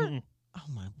either? Mm-mm. Oh,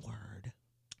 my word.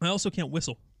 I also can't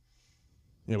whistle.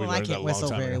 Yeah, we Well, I learned that can't a long whistle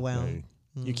time very ago. well.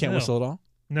 Yeah, you can't No. whistle at all?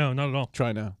 No, not at all.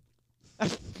 Try now.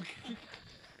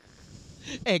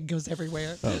 Egg goes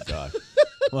everywhere. Oh, God.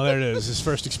 Well, there it is. His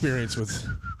first experience with...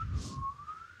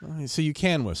 Oh, so you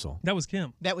can whistle. That was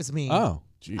Kim. That was me. Oh,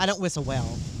 geez. I don't whistle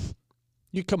well.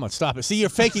 You come on, stop it. See, you're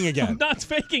faking I'm again. not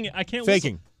faking it. I can't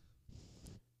Faking.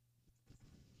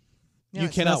 No, You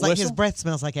it cannot smells like, His whistle? breath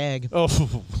smells like egg.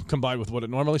 Oh, combined with what it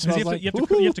normally whistle. smells 'Cause like? you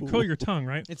have to curl your tongue,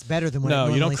 right? It's better than what No, it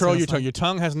you don't normally curl your smells tongue. like. Your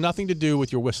tongue has nothing to do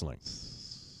with your whistling.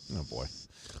 Oh, boy.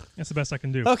 That's the best I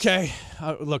can do. Okay.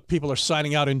 Look, people are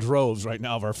signing out in droves right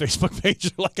now of our Facebook page.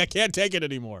 They're like, I can't take it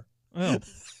anymore. Oh,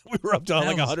 We were up to That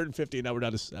like was- 150, and now we're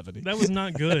down to 70. that was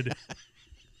not good.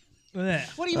 Blech.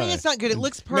 What do you mean All it's not good? It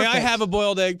looks perfect. May I have a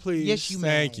boiled egg, please? Yes, you may.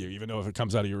 Thank you. Even though if it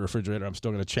comes out of your refrigerator, I'm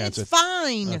still going to chance It's it.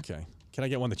 fine. Okay. Can I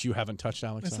get one that you haven't touched,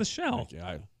 Alex? That's the shell. Thank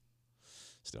you.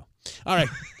 Still. All right.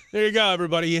 There you go,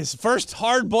 everybody. His first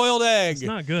hard-boiled egg. It's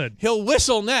not good. He'll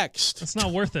whistle next. It's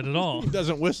not worth it at all. He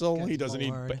doesn't whistle. Good He doesn't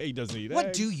Lord. eat. He doesn't eat. What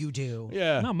eggs. do you do?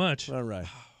 Yeah. Not much. All right.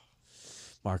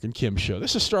 Mark and Kim show.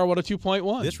 This is Star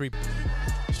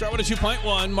 102.1. Star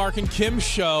 102.1. Mark and Kim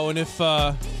show. And if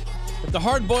the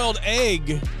hard-boiled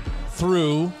egg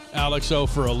threw Alex O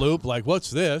for a loop, like, what's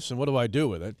this and what do I do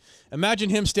with it? Imagine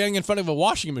him standing in front of a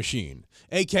washing machine,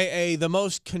 a.k.a. the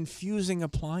most confusing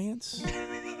appliance.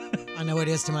 I know it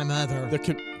is to my mother.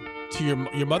 To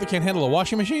your mother can't handle a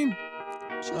washing machine?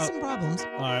 She has some problems.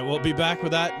 All right, we'll be back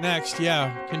with that next.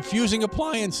 Yeah, confusing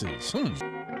appliances.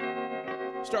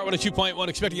 Start with a 2.1.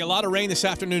 Expecting a lot of rain this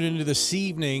afternoon into this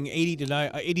evening. 80 to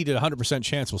 100%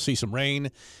 chance we'll see some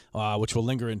rain, which will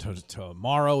linger into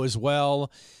tomorrow as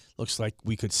well. Looks like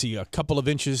we could see a couple of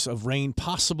inches of rain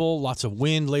possible. Lots of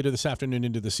wind later this afternoon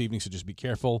into this evening, so just be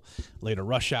careful. Later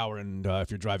rush hour and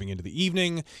if you're driving into the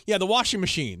evening. Yeah, the washing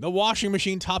machine. The washing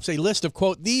machine tops a list of,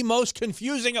 quote, the most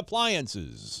confusing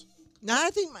appliances. Now, I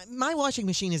think my washing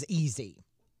machine is easy.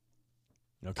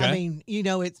 Okay. I mean,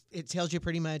 it tells you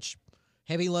pretty much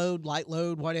heavy load, light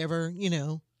load, whatever,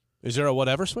 Is there a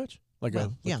whatever switch?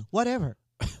 Yeah, whatever.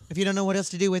 If you don't know what else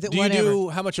to do with it,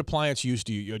 whatever. How much appliance use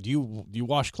do you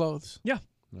wash clothes? Yeah.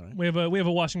 All right. We have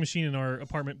a washing machine in our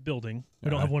apartment building.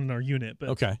 We don't have one in our unit, but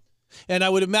okay. And I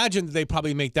would imagine that they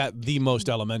probably make that the most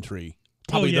elementary.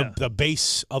 Probably the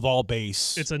base of all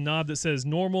base. It's a knob that says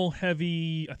normal,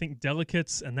 heavy, I think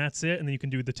delicates, and that's it. And then you can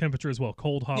do the temperature as well,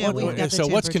 cold, hot. Yeah, so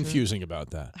what's confusing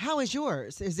about that? How is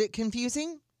yours? Is it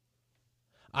confusing?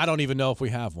 I don't even know if we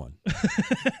have one.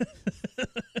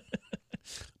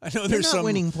 I know there's You're not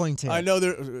winning points here. I know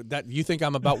that you think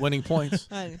I'm about winning points.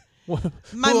 My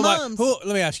mom's. Let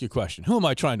me ask you a question. Who am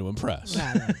I trying to impress?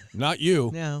 Not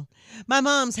you. No. My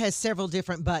mom's has several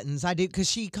different buttons. I do, because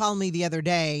she called me the other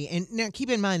day. And now keep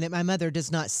in mind that my mother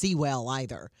does not see well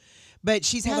either. But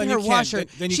she's had her washer.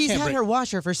 She's had her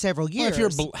washer for several years. Well,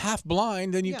 if you're half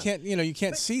blind, then you can't. You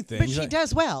can't see things. But she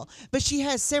does well. But she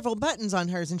has several buttons on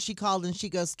hers, and she called and she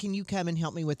goes, "Can you come and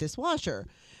help me with this washer?"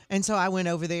 And so I went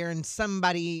over there, and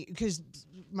somebody, because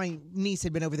my niece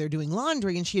had been over there doing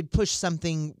laundry, and she had pushed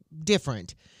something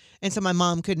different. And so my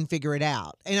mom couldn't figure it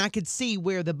out. And I could see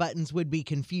where the buttons would be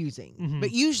confusing. Mm-hmm.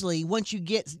 But usually, once you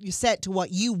set to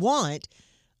what you want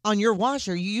on your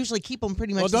washer, you usually keep them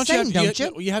pretty much the same, don't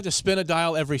you? You have to spin a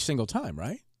dial every single time,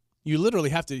 right? You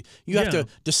literally have to. You have to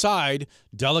decide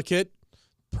delicate,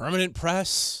 permanent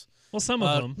press. Well, some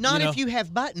of them. Not if you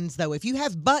have buttons, though. If you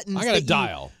have buttons, I got a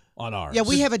dial on ours. Yeah,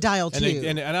 we have a dial too.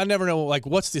 And I never know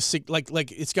what's the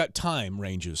like it's got time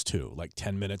ranges too, like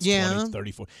 10 minutes, 20,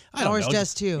 30, 40. I don't know. Ours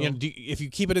does too. If you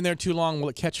keep it in there too long, will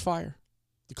it catch fire?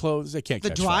 The clothes, they can't catch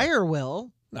fire. The dryer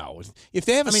will. No, if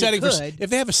they have a setting if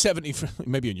they have a 70,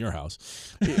 maybe in your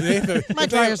house, my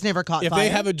dryer's never caught fire. If they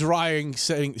have a drying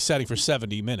setting for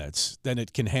 70 minutes, then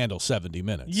it can handle 70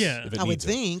 minutes. Yeah, I would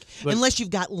think, unless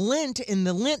you've got lint in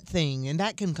the lint thing, and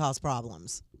that can cause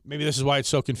problems. Maybe this is why it's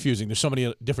so confusing. There's so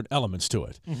many different elements to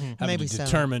it. Mm-hmm. Having to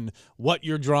determine what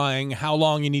you're drying, how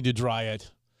long you need to dry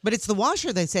it. But it's the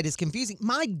washer they said is confusing.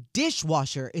 My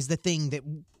dishwasher is the thing that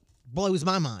blows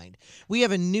my mind. We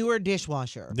have a newer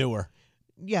dishwasher. Newer.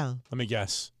 Yeah. Let me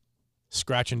guess.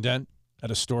 Scratch and dent at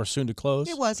a store soon to close?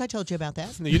 It was. I told you about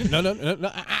that. No, you didn't.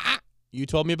 No. You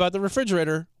told me about the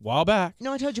refrigerator a while back.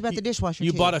 No, I told you about the dishwasher,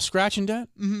 You too. bought a scratch and dent?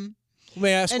 Mm-hmm.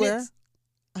 May I ask where?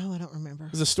 Oh, I don't remember.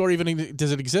 Does the store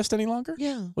does it exist any longer?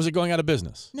 Yeah. Was it going out of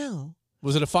business? No.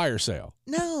 Was it a fire sale?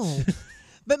 No.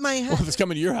 But well, if it's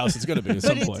coming to your house, it's going to be at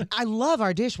some point. I love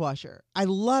our dishwasher. But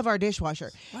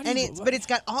it's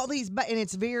got all these and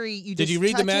it's very. Did you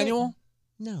read the manual?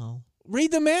 No.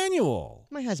 Read the manual.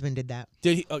 My husband did that.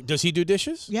 Did he? Does he do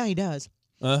dishes? Yeah, he does.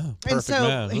 Perfect and so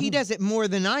man. He does it more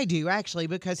than I do, actually,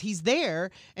 because he's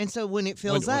there. And so when it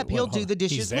fills up, he'll do the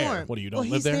dishes he's there. more. What do you don't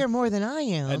live there? He's there more than I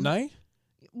am. At night?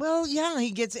 Well, yeah,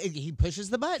 he pushes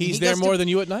the button. He's there more than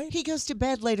you at night? He goes to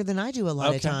bed later than I do a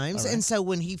lot of times. Right. And so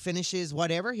when he finishes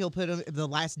whatever, he'll put the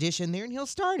last dish in there and he'll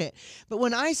start it. But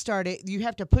when I start it, you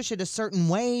have to push it a certain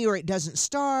way or it doesn't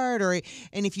start.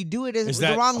 And if you do it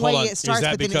the wrong way, it starts, Is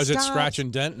that but then because it it's stops. scratch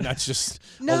and dent and that's just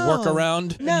No. a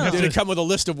workaround? No. Did it come with a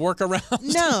list of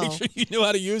workarounds No. to make sure you knew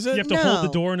how to use it? You have to hold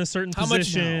the door in a certain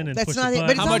position and That's push not the it,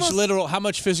 button. but How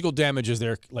much physical damage is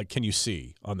there, can you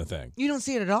see on the thing? You don't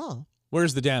see it at all.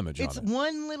 Where's the damage It's on it?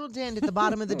 one little dent at the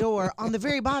bottom of the door. On the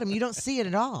very bottom, you don't see it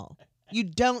at all. You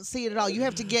don't see it at all. You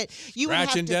have to get...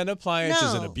 Scratch and dent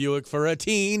appliances in a Buick for a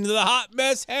teen. The hot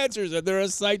mess answers that they're a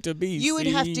sight to be You would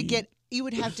have to get You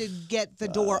would have to get the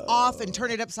door off and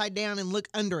turn it upside down and look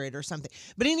under it or something.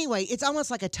 But anyway, it's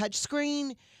almost like a touch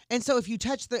screen. And so if you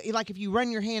touch if you run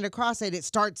your hand across it, it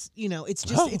starts, it's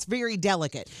just, it's very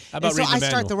delicate. How about and so reading the I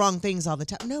start manual? the wrong things all the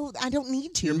time. No, I don't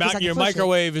need to. Your, because I can your push it.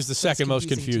 microwave is the second most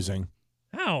confusing confusing.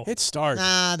 How? Hit start.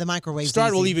 Nah, the microwave.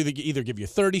 Start will either give you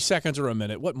 30 seconds or a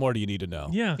minute. What more do you need to know?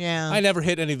 Yeah. Yeah. I never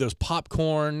hit any of those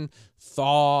popcorn,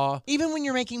 thaw. Even when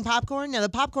you're making popcorn, now the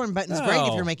popcorn button's great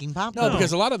if you're making popcorn. No,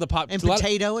 because a lot of the and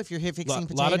potato if you're fixing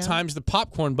potato. A lot of times the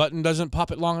popcorn button doesn't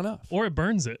pop it long enough. Or it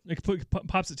burns it. It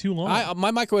pops it too long.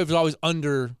 My microwave is always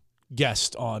under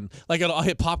guessed on. Like I'll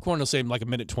hit popcorn, it'll say like a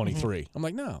minute 23. I'm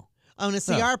like, no. On a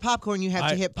CR popcorn, you have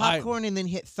to hit popcorn and then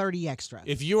hit 30 extra.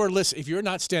 If you're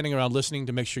not standing around listening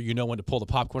to make sure you know when to pull the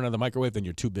popcorn out of the microwave, then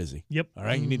you're too busy. Yep. All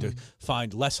right. You need to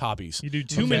find less hobbies. You do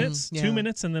 2 minutes, 2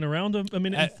 minutes, and then around a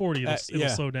minute and 40, it'll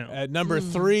slow down. At number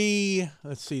 3,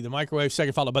 let's see, the microwave.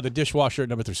 Second, followed by the dishwasher at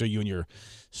number 3. So you and your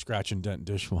scratch and dent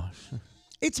dishwasher.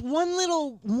 It's one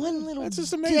little. That's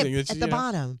just amazing. Dip at the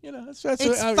bottom. It's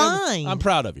fine. I'm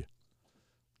proud of you.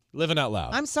 Living out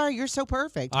loud. I'm sorry, you're so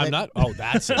perfect. I'm not. Oh,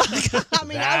 that's it. I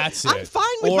mean, I'm it. fine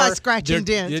with my scratch and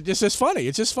dent. It's just funny.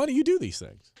 It's just funny you do these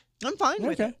things. I'm fine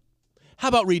with it. How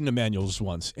about reading the manuals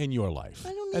once in your life? I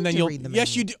don't need and then to read the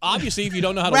Yes, you do. Obviously, if you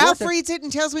don't know how to Ralph work reads it and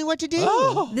tells me what to do.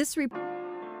 Oh. This Start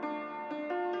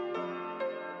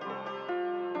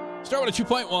with a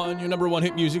 2.1, your number one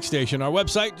hit music station. Our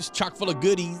website is chock full of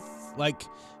goodies like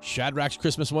Shadrack's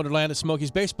Christmas Wonderland at Smokies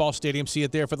Baseball Stadium. See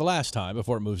it there for the last time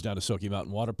before it moves down to Soaky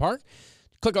Mountain Water Park.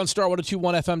 Click on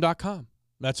star1021fm.com.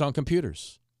 That's on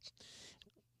computers.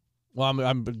 Well,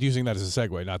 I'm using that as a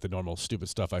segue, not the normal stupid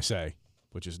stuff I say,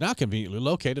 which is now conveniently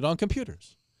located on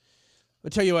computers.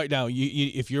 I'll tell you right now,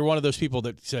 if you're one of those people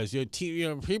that says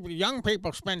young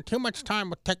people spend too much time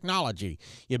with technology,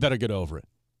 you better get over it.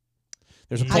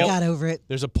 There's a poll, I got over it.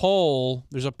 There's a poll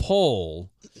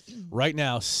right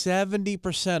now.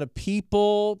 70% of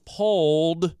people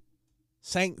polled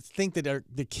think that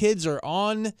the kids are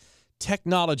on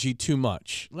technology too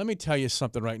much. Let me tell you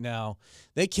something right now.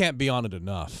 They can't be on it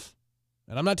enough.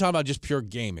 And I'm not talking about just pure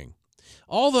gaming.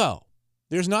 Although,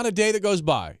 there's not a day that goes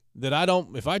by that I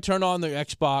don't, if I turn on the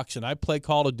Xbox and I play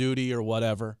Call of Duty or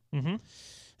whatever, and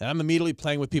I'm immediately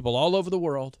playing with people all over the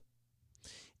world,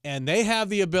 and they have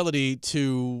the ability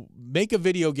to make a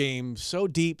video game so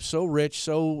deep, so rich,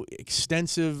 so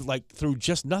extensive, like through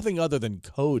just nothing other than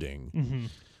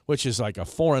coding, which is like a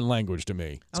foreign language to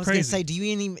me. I was going to say, do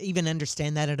you even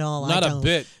understand that at all? Not I don't. A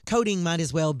bit. Coding might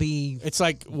as well be. It's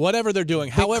like whatever they're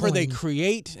doing, however they Bitcoin.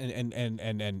 create,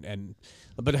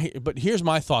 but here's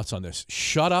my thoughts on this.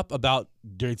 Shut up about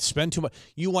they spend too much.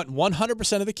 You want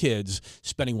 100% of the kids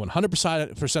spending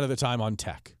 100% of the time on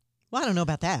tech. Well, I don't know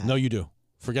about that. No, you do.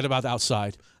 Forget about the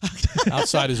outside.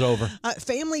 Outside is over.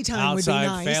 Family time would be Outside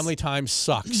nice. family time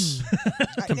sucks.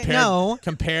 No.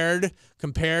 Compared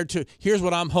to, here's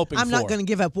what I'm hoping for. I'm not going to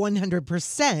give up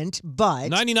 100%,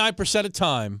 but 99% of the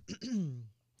time,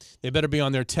 they better be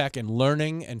on their tech and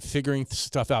learning and figuring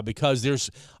stuff out, because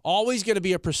there's always going to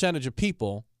be a percentage of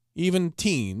people, even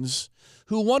teens,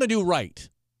 who want to do right,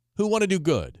 who want to do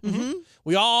good.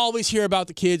 We always hear about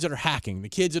the kids that are hacking, the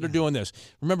kids that are doing this.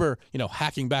 Remember,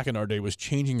 hacking back in our day was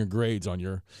changing your grades on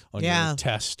your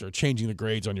test, or changing the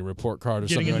grades on your report card, or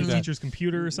getting something like that. a teacher's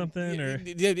computer or something, or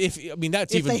that's if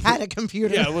even they had a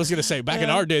computer. Yeah, I was going to say back in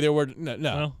our day there were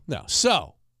no.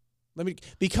 So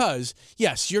because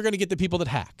yes, you're going to get the people that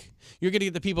hack. You're going to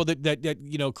get the people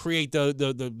that create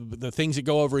the things that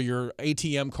go over your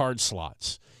ATM card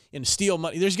slots and steal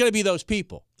money. There's going to be those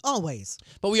people Always.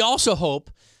 But we also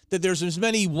hope that there's as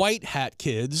many white hat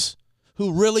kids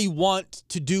who really want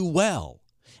to do well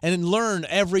and learn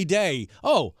every day.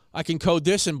 Oh, I can code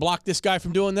this and block this guy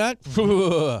from doing that.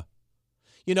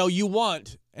 You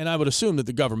want, and I would assume that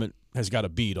the government has got a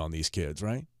bead on these kids,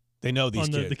 right? They know these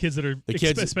kids. The kids that are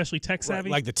especially tech savvy?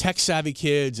 Right, like the tech savvy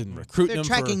kids, and recruiting them.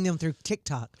 They're tracking them through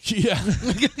TikTok. Yeah.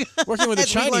 Working with the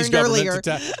As we Chinese learned government.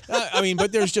 earlier.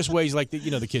 But there's just ways like,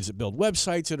 the kids that build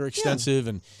websites that are extensive,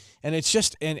 and it's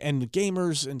just, and the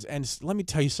gamers, and let me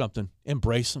tell you something,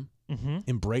 embrace them.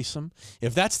 Embrace them.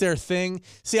 If that's their thing,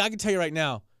 see, I can tell you right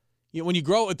now, when you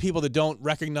grow up with people that don't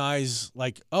recognize,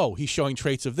 like, oh, he's showing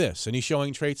traits of this and he's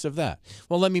showing traits of that.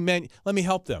 Well, let me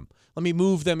help them. Let me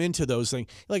move them into those things.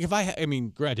 Like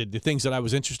granted, the things that I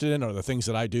was interested in are the things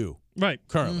that I do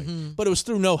currently, but it was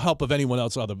through no help of anyone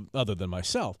else other than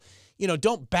myself.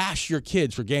 Don't bash your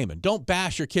kids for gaming. Don't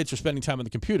bash your kids for spending time on the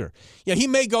computer. Yeah, he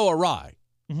may go awry.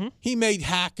 He may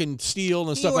hack and steal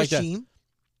and stuff like that.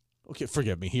 Okay,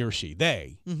 forgive me, he or she.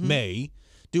 They may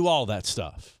do all that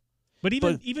stuff. But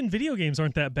even video games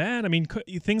aren't that bad. I mean,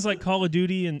 things like Call of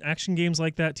Duty and action games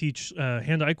like that teach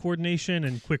hand-eye coordination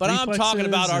and quick reflexes. But I'm talking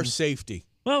about our safety.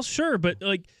 Well, sure, but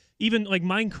even like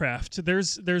Minecraft,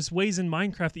 there's ways in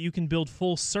Minecraft that you can build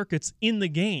full circuits in the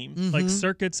game, like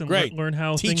circuits, and learn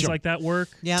how things like that work.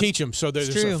 Yeah, teach them. So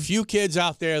there's a few kids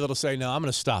out there that'll say, "No, I'm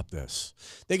going to stop this."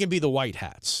 They can be the white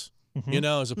hats,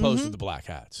 as opposed to the black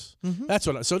hats. That's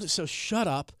what. So shut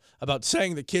up about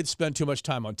saying that kids spend too much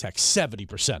time on tech.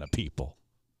 70% of people.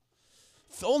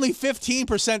 Only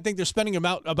 15% think they're spending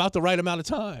about the right amount of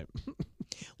time.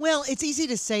 Well, it's easy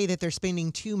to say that they're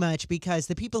spending too much because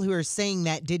the people who are saying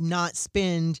that did not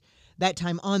spend that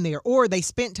time on there, or they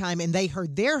spent time and they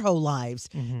heard their whole lives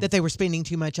that they were spending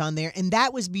too much on there. And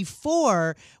that was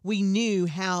before we knew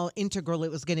how integral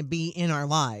it was going to be in our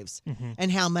lives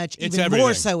and how much even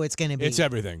more so it's going to be. It's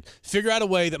everything. Figure out a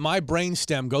way that my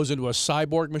brainstem goes into a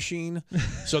cyborg machine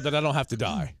so that I don't have to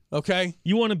die. Okay?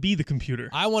 You want to be the computer.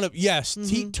 I want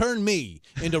to, turn me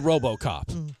into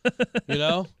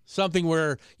RoboCop. Something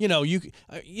where,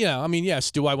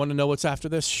 yes, do I want to know what's after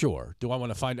this? Sure. Do I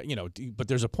want to find out, but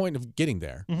there's a point of getting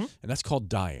there, and that's called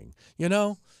dying, and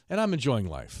I'm enjoying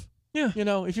life. Yeah.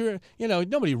 If you're,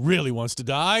 nobody really wants to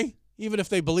die, even if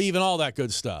they believe in all that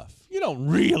good stuff. You don't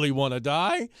really want to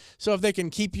die. So if they can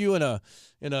keep you in a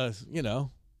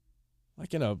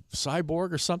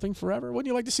cyborg or something forever, wouldn't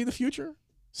you like to see the future?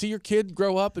 See your kid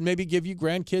grow up and maybe give you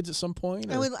grandkids at some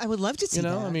point? Or, I would love to see that.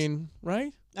 I mean,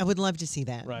 right? I would love to see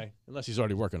that. Right. Unless he's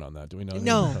already working on that. Do we know?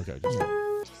 No. Okay.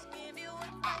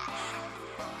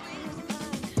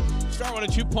 Star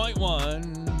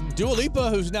 102.1. Dua Lipa,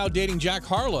 who's now dating Jack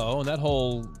Harlow, and that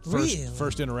whole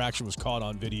first interaction was caught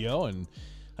on video, and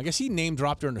I guess he name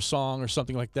dropped her in a song or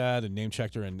something like that, and name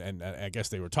checked her, and I guess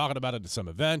they were talking about it at some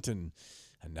event, and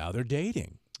now they're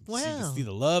dating. Wow. You can see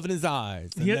the love in his eyes.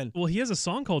 He has a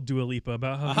song called Dua Lipa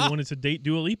about how he wanted to date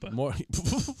Dua Lipa.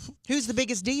 Who's the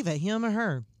biggest diva, him or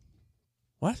her?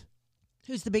 What?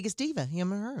 Who's the biggest diva,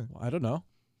 him or her? I don't know.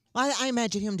 I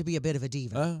imagine him to be a bit of a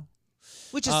diva,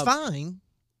 which is fine.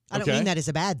 I don't mean that as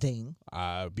a bad thing.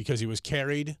 Because he was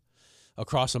carried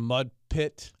across a mud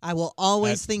pit. I will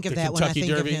always think of that when I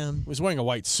think of him. He was wearing a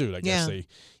white suit, I guess.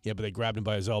 But they grabbed him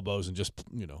by his elbows and just,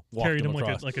 walked carried him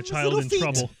across. like a child in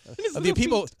trouble. The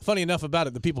people, funny enough about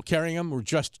it, the people carrying him were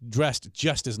dressed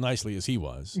just as nicely as he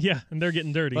was. Yeah, and they're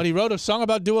getting dirty. But he wrote a song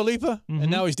about Dua Lipa,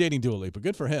 and now he's dating Dua Lipa.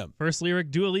 Good for him. First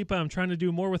lyric, Dua Lipa, I'm trying to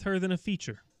do more with her than a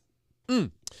feature.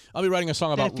 I'll be writing a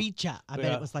song about... a feature. I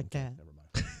bet it was like that. Never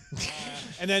mind.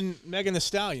 And then Megan Thee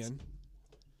Stallion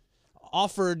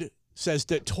says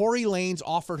that Tory Lanez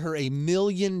offered her $1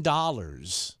 million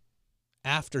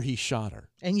after he shot her.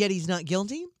 And yet he's not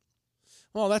guilty?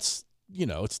 Well, that's,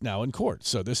 it's now in court.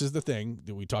 So this is the thing.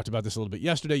 We talked about this a little bit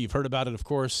yesterday. You've heard about it, of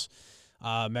course.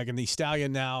 Megan Thee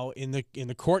Stallion now in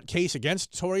the court case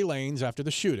against Tory Lanez after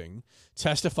the shooting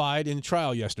testified in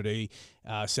trial yesterday,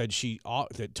 said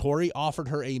that Tory offered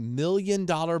her $1 million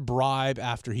bribe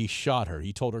after he shot her.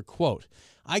 He told her, quote,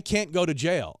 "I can't go to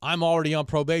jail. I'm already on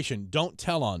probation. Don't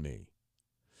tell on me."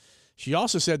 She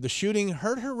also said the shooting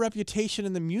hurt her reputation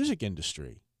in the music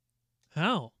industry.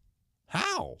 How?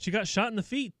 How? She got shot in the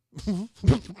feet.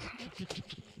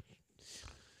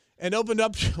 And opened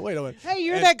up... Wait a minute. Hey,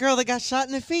 you're that girl that got shot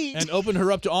in the feet. And opened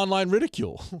her up to online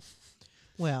ridicule.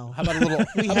 Well, how about a little...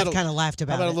 we have kind of laughed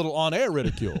about it. How about a little on-air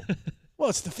ridicule? Well,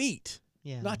 it's the feet.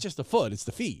 Yeah. Not just the foot. It's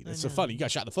the feet. It's so funny. You got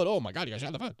shot in the foot. Oh, my God, you got shot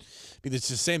in the foot. Because it's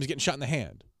the same as getting shot in the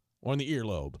hand. Or in the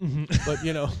earlobe. But,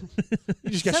 you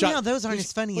just got shot. Somehow those aren't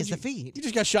as funny as the feet. You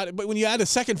just got shot. But when you add a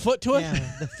second foot to it.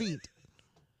 Yeah, the feet.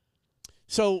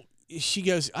 So she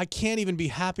goes, "I can't even be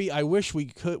happy. I wish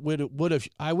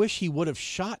I wish he would have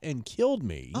shot and killed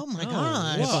me. Oh, my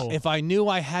gosh. If I knew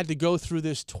I had to go through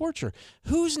this torture."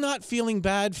 Who's not feeling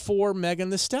bad for Megan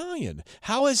Thee Stallion?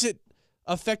 How has it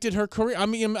affected her career? I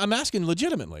mean, I'm asking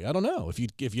legitimately. I don't know.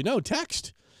 If you know,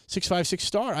 text 656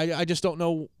 star. I just don't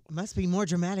know. It must be more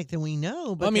dramatic than we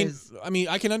know. I mean,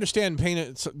 I can understand pain.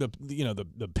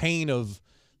 The pain of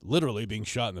literally being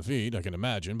shot in the feet. I can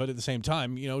imagine, but at the same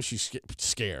time, she's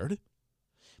scared.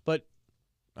 But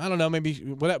I don't know. Maybe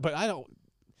whatever. But I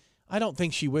don't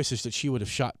think she wishes that she would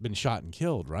have been shot and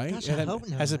killed. Right? Gosh, I hope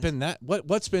not. Has it been that?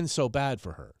 What's been so bad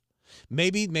for her?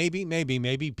 Maybe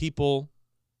people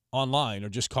online are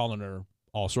just calling her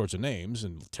all sorts of names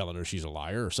and telling her she's a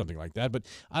liar or something like that. But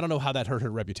I don't know how that hurt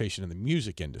her reputation in the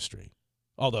music industry.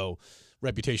 Although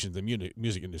reputation in the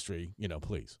music industry,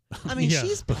 please. I mean,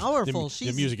 she's powerful.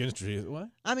 The music industry is what?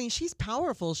 I mean, she's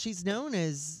powerful. She's known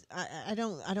as I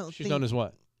don't. She's known as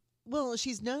what? Well,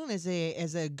 she's known as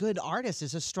a good artist,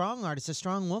 as a strong artist, a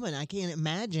strong woman. I can't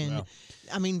imagine. Well.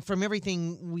 I mean, from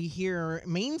everything we hear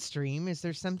mainstream, is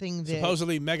there something that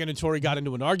Supposedly, Meghan and Tory got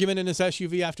into an argument in his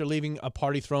SUV after leaving a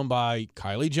party thrown by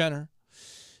Kylie Jenner.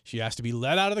 She asked to be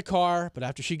let out of the car, but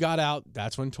after she got out,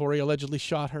 that's when Tory allegedly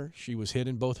shot her. She was hit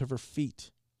in both of her feet.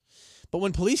 But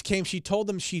when police came, she told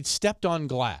them she'd stepped on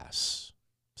glass.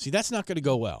 See, that's not going to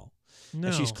go well. No.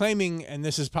 And she's claiming, and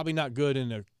this is probably not good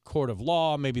in a court of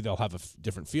law, maybe they'll have a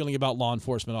different feeling about law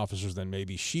enforcement officers than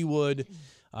maybe she would.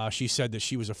 She said that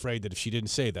she was afraid that if she didn't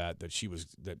say that she was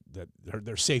that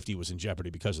their safety was in jeopardy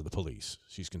because of the police.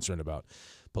 She's concerned about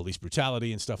police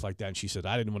brutality and stuff like that. And she said,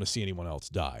 I didn't want to see anyone else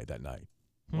die that night,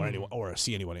 or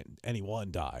see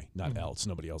anyone die. Not else.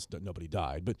 Nobody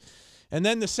died. But and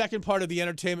then the second part of the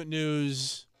entertainment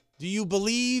news: do you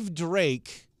believe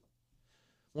Drake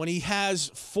when he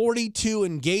has 42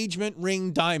 engagement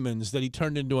ring diamonds that he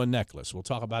turned into a necklace? We'll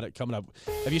talk about it coming up.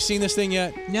 Have you seen this thing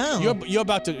yet? No.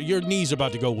 Your knees are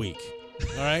about to go weak.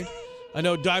 All right? I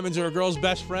know diamonds are a girl's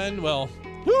best friend. Well,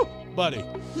 whew, buddy.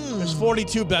 There's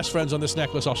 42 best friends on this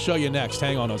necklace. I'll show you next.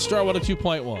 Hang on Star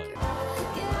 102.1.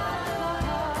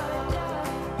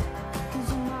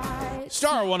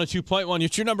 Star 102.1,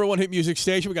 it's your number one hit music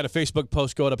station. We got a Facebook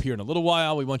post going up here in a little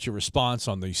while. We want your response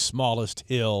on the smallest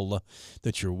hill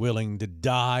that you're willing to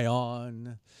die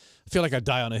on. I feel like I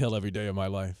die on a hill every day of my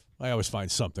life. I always find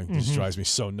something. This drives me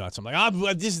so nuts. I'm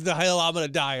like, this is the hill I'm going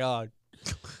to die on.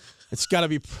 It's got to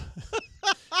be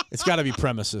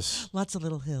premises. Lots of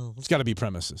little hills. It's got to be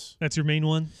premises. That's your main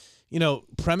one? You know,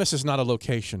 premise is not a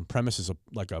location. Premise is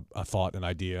like a thought, an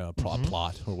idea, a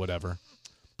plot, or whatever.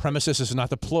 Premises is not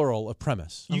the plural of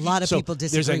premise. A lot of people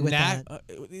disagree with that.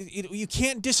 You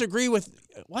can't disagree with.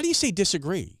 Why do you say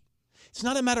disagree? It's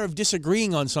not a matter of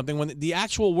disagreeing on something when the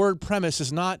actual word premise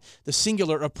is not the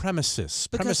singular of premises.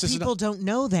 Because people don't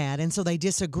know that, and so they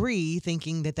disagree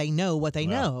thinking that they know what they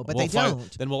know, but they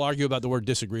don't. Then we'll argue about the word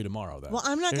disagree tomorrow. Then. Well,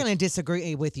 I'm not going to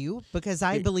disagree with you because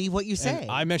I believe what you say.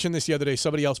 And I mentioned this the other day.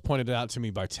 Somebody else pointed it out to me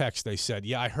by text. They said,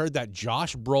 yeah, I heard that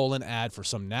Josh Brolin ad for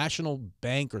some national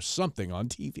bank or something on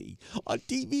TV. On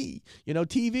TV. You know,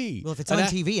 TV. Well, if it's on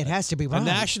TV, it has to be right. A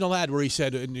national ad where he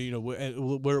said,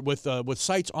 we're with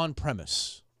sites on premise.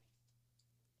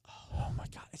 Oh my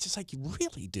God! It's just like,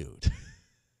 really, dude.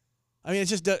 I mean, it's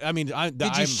just. I mean,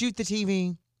 did you shoot the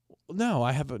TV? No,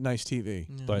 I have a nice TV,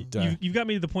 but you've got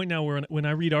me to the point now where when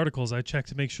I read articles, I check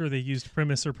to make sure they used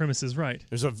premise or premises right.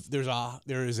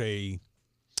 There is a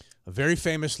very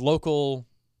famous local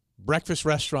breakfast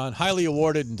restaurant, highly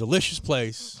awarded and delicious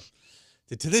place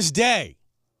that to this day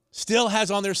still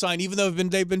has on their sign, even though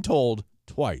they've been told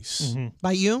twice.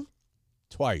 By you?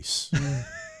 Twice.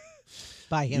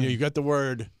 By him. You got the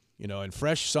word, and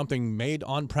fresh something made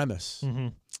on premise.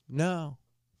 No.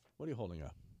 What are you holding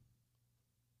up?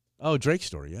 Oh, Drake's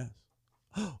story, yes.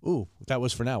 Ooh, that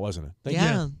was for now, wasn't it? Thank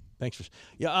you. Thanks for.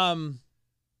 Yeah.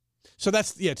 So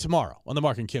that's tomorrow on the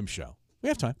Marc and Kim show. We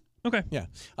have time. Okay. Yeah.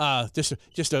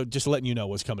 Just letting you know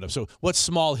what's coming up. So, what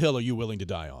small hill are you willing to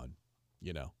die on?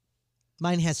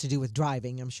 Mine has to do with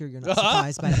driving. I'm sure you're not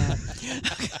surprised by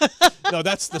that. No,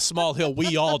 that's the small hill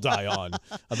we all die on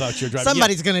about your driving.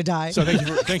 Somebody's going to die. So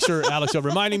thanks for Alex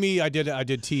reminding me. I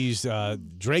did tease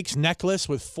Drake's necklace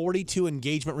with 42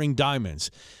 engagement ring diamonds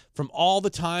from all the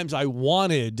times I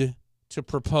wanted to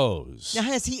propose. Now,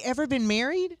 has he ever been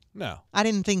married? No. I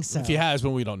didn't think so. If he has,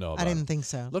 then we don't know about I didn't think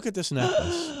so. Look at this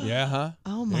necklace. Yeah, huh?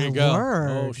 Oh, there my you go. word.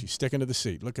 Oh, she's sticking to the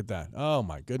seat. Look at that. Oh,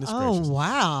 my goodness gracious. Oh,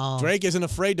 wow. Drake isn't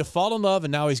afraid to fall in love,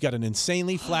 and now he's got an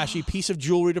insanely flashy piece of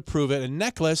jewelry to prove it, a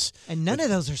necklace. And none of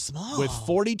those are small. With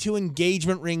 42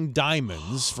 engagement ring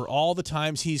diamonds for all the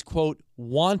times he's, quote,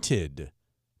 wanted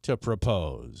to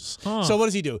propose. So what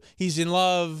does he do? He's in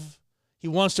love. He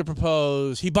wants to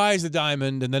propose. He buys the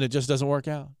diamond, and then it just doesn't work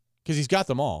out. Because he's got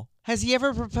them all. Has he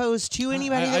ever proposed to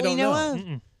anybody that we know of?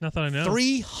 Not that I know.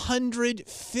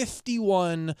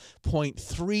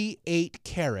 351.38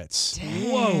 carats.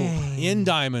 Dang. Whoa. In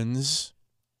diamonds.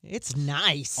 It's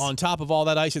nice. On top of all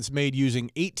that ice, it's made using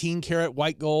 18-karat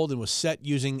white gold and was set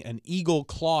using an eagle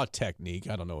claw technique.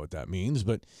 I don't know what that means,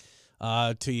 but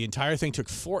the entire thing took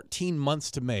 14 months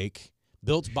to make,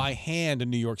 built by hand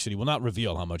in New York City. Will not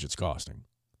reveal how much it's costing.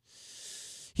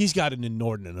 He's got an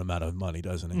inordinate amount of money,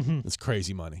 doesn't he? It's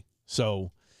crazy money.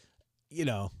 So, I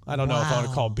don't know if I want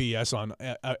to call BS on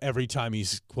every time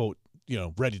he's, quote,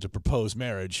 ready to propose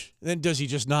marriage. Then does he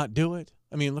just not do it?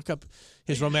 I mean, look up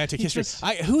his romantic history.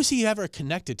 Who's he ever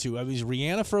connected to? I mean, he's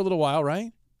Rihanna for a little while,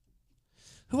 right?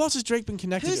 Who else has Drake been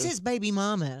connected to? Who's his baby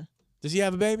mama? Does he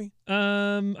have a baby?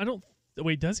 I don't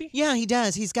Wait, does he? Yeah, he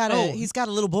does. He's got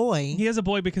a little boy. He has a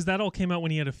boy because that all came out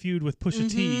when he had a feud with Pusha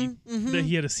T. That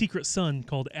he had a secret son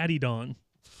called Adidon.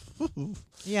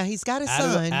 Yeah, he's got a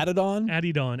son. Adidon?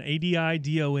 Adidon.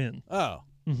 Adidon. Oh.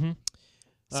 Mm-hmm.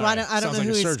 So I don't know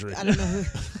who surgery. I don't know who.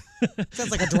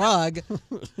 Sounds like a drug.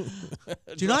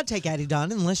 Do not take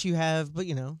Adidon unless you have, but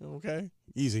Okay.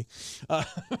 Easy.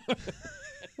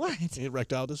 What?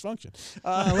 Erectile dysfunction.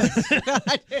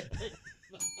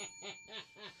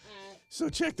 So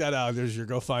check that out. There's your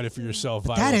go find it for yourself.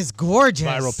 That is gorgeous.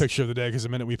 Viral picture of the day, because the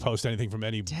minute we post anything from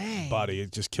anybody,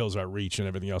 it just kills our reach and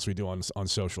everything else we do on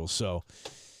social. So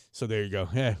there you go.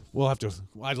 Yeah, we'll have to.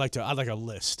 I'd like a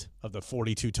list of the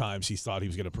 42 times he thought he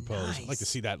was going to propose. Nice. I'd like to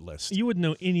see that list. You wouldn't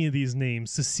know any of these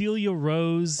names. Cecilia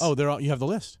Rose. Oh, they're all, you have the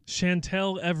list.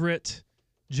 Chantel Everett.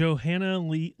 Johanna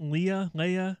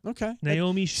Leah. Okay.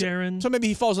 Naomi Sharon. So maybe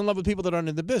he falls in love with people that aren't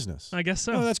in the business. I guess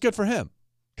so. Oh, that's good for him.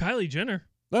 Kylie Jenner.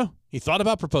 Oh, he thought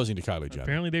about proposing to Kylie Jenner.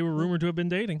 Apparently, they were rumored to have been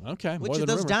dating. Okay. Which of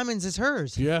those diamonds is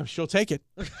hers? Yeah, she'll take it.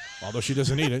 Although she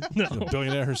doesn't need it. No. She's a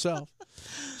billionaire herself.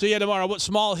 So, yeah, tomorrow, what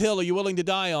small hill are you willing to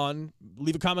die on?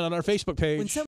 Leave a comment on our Facebook page.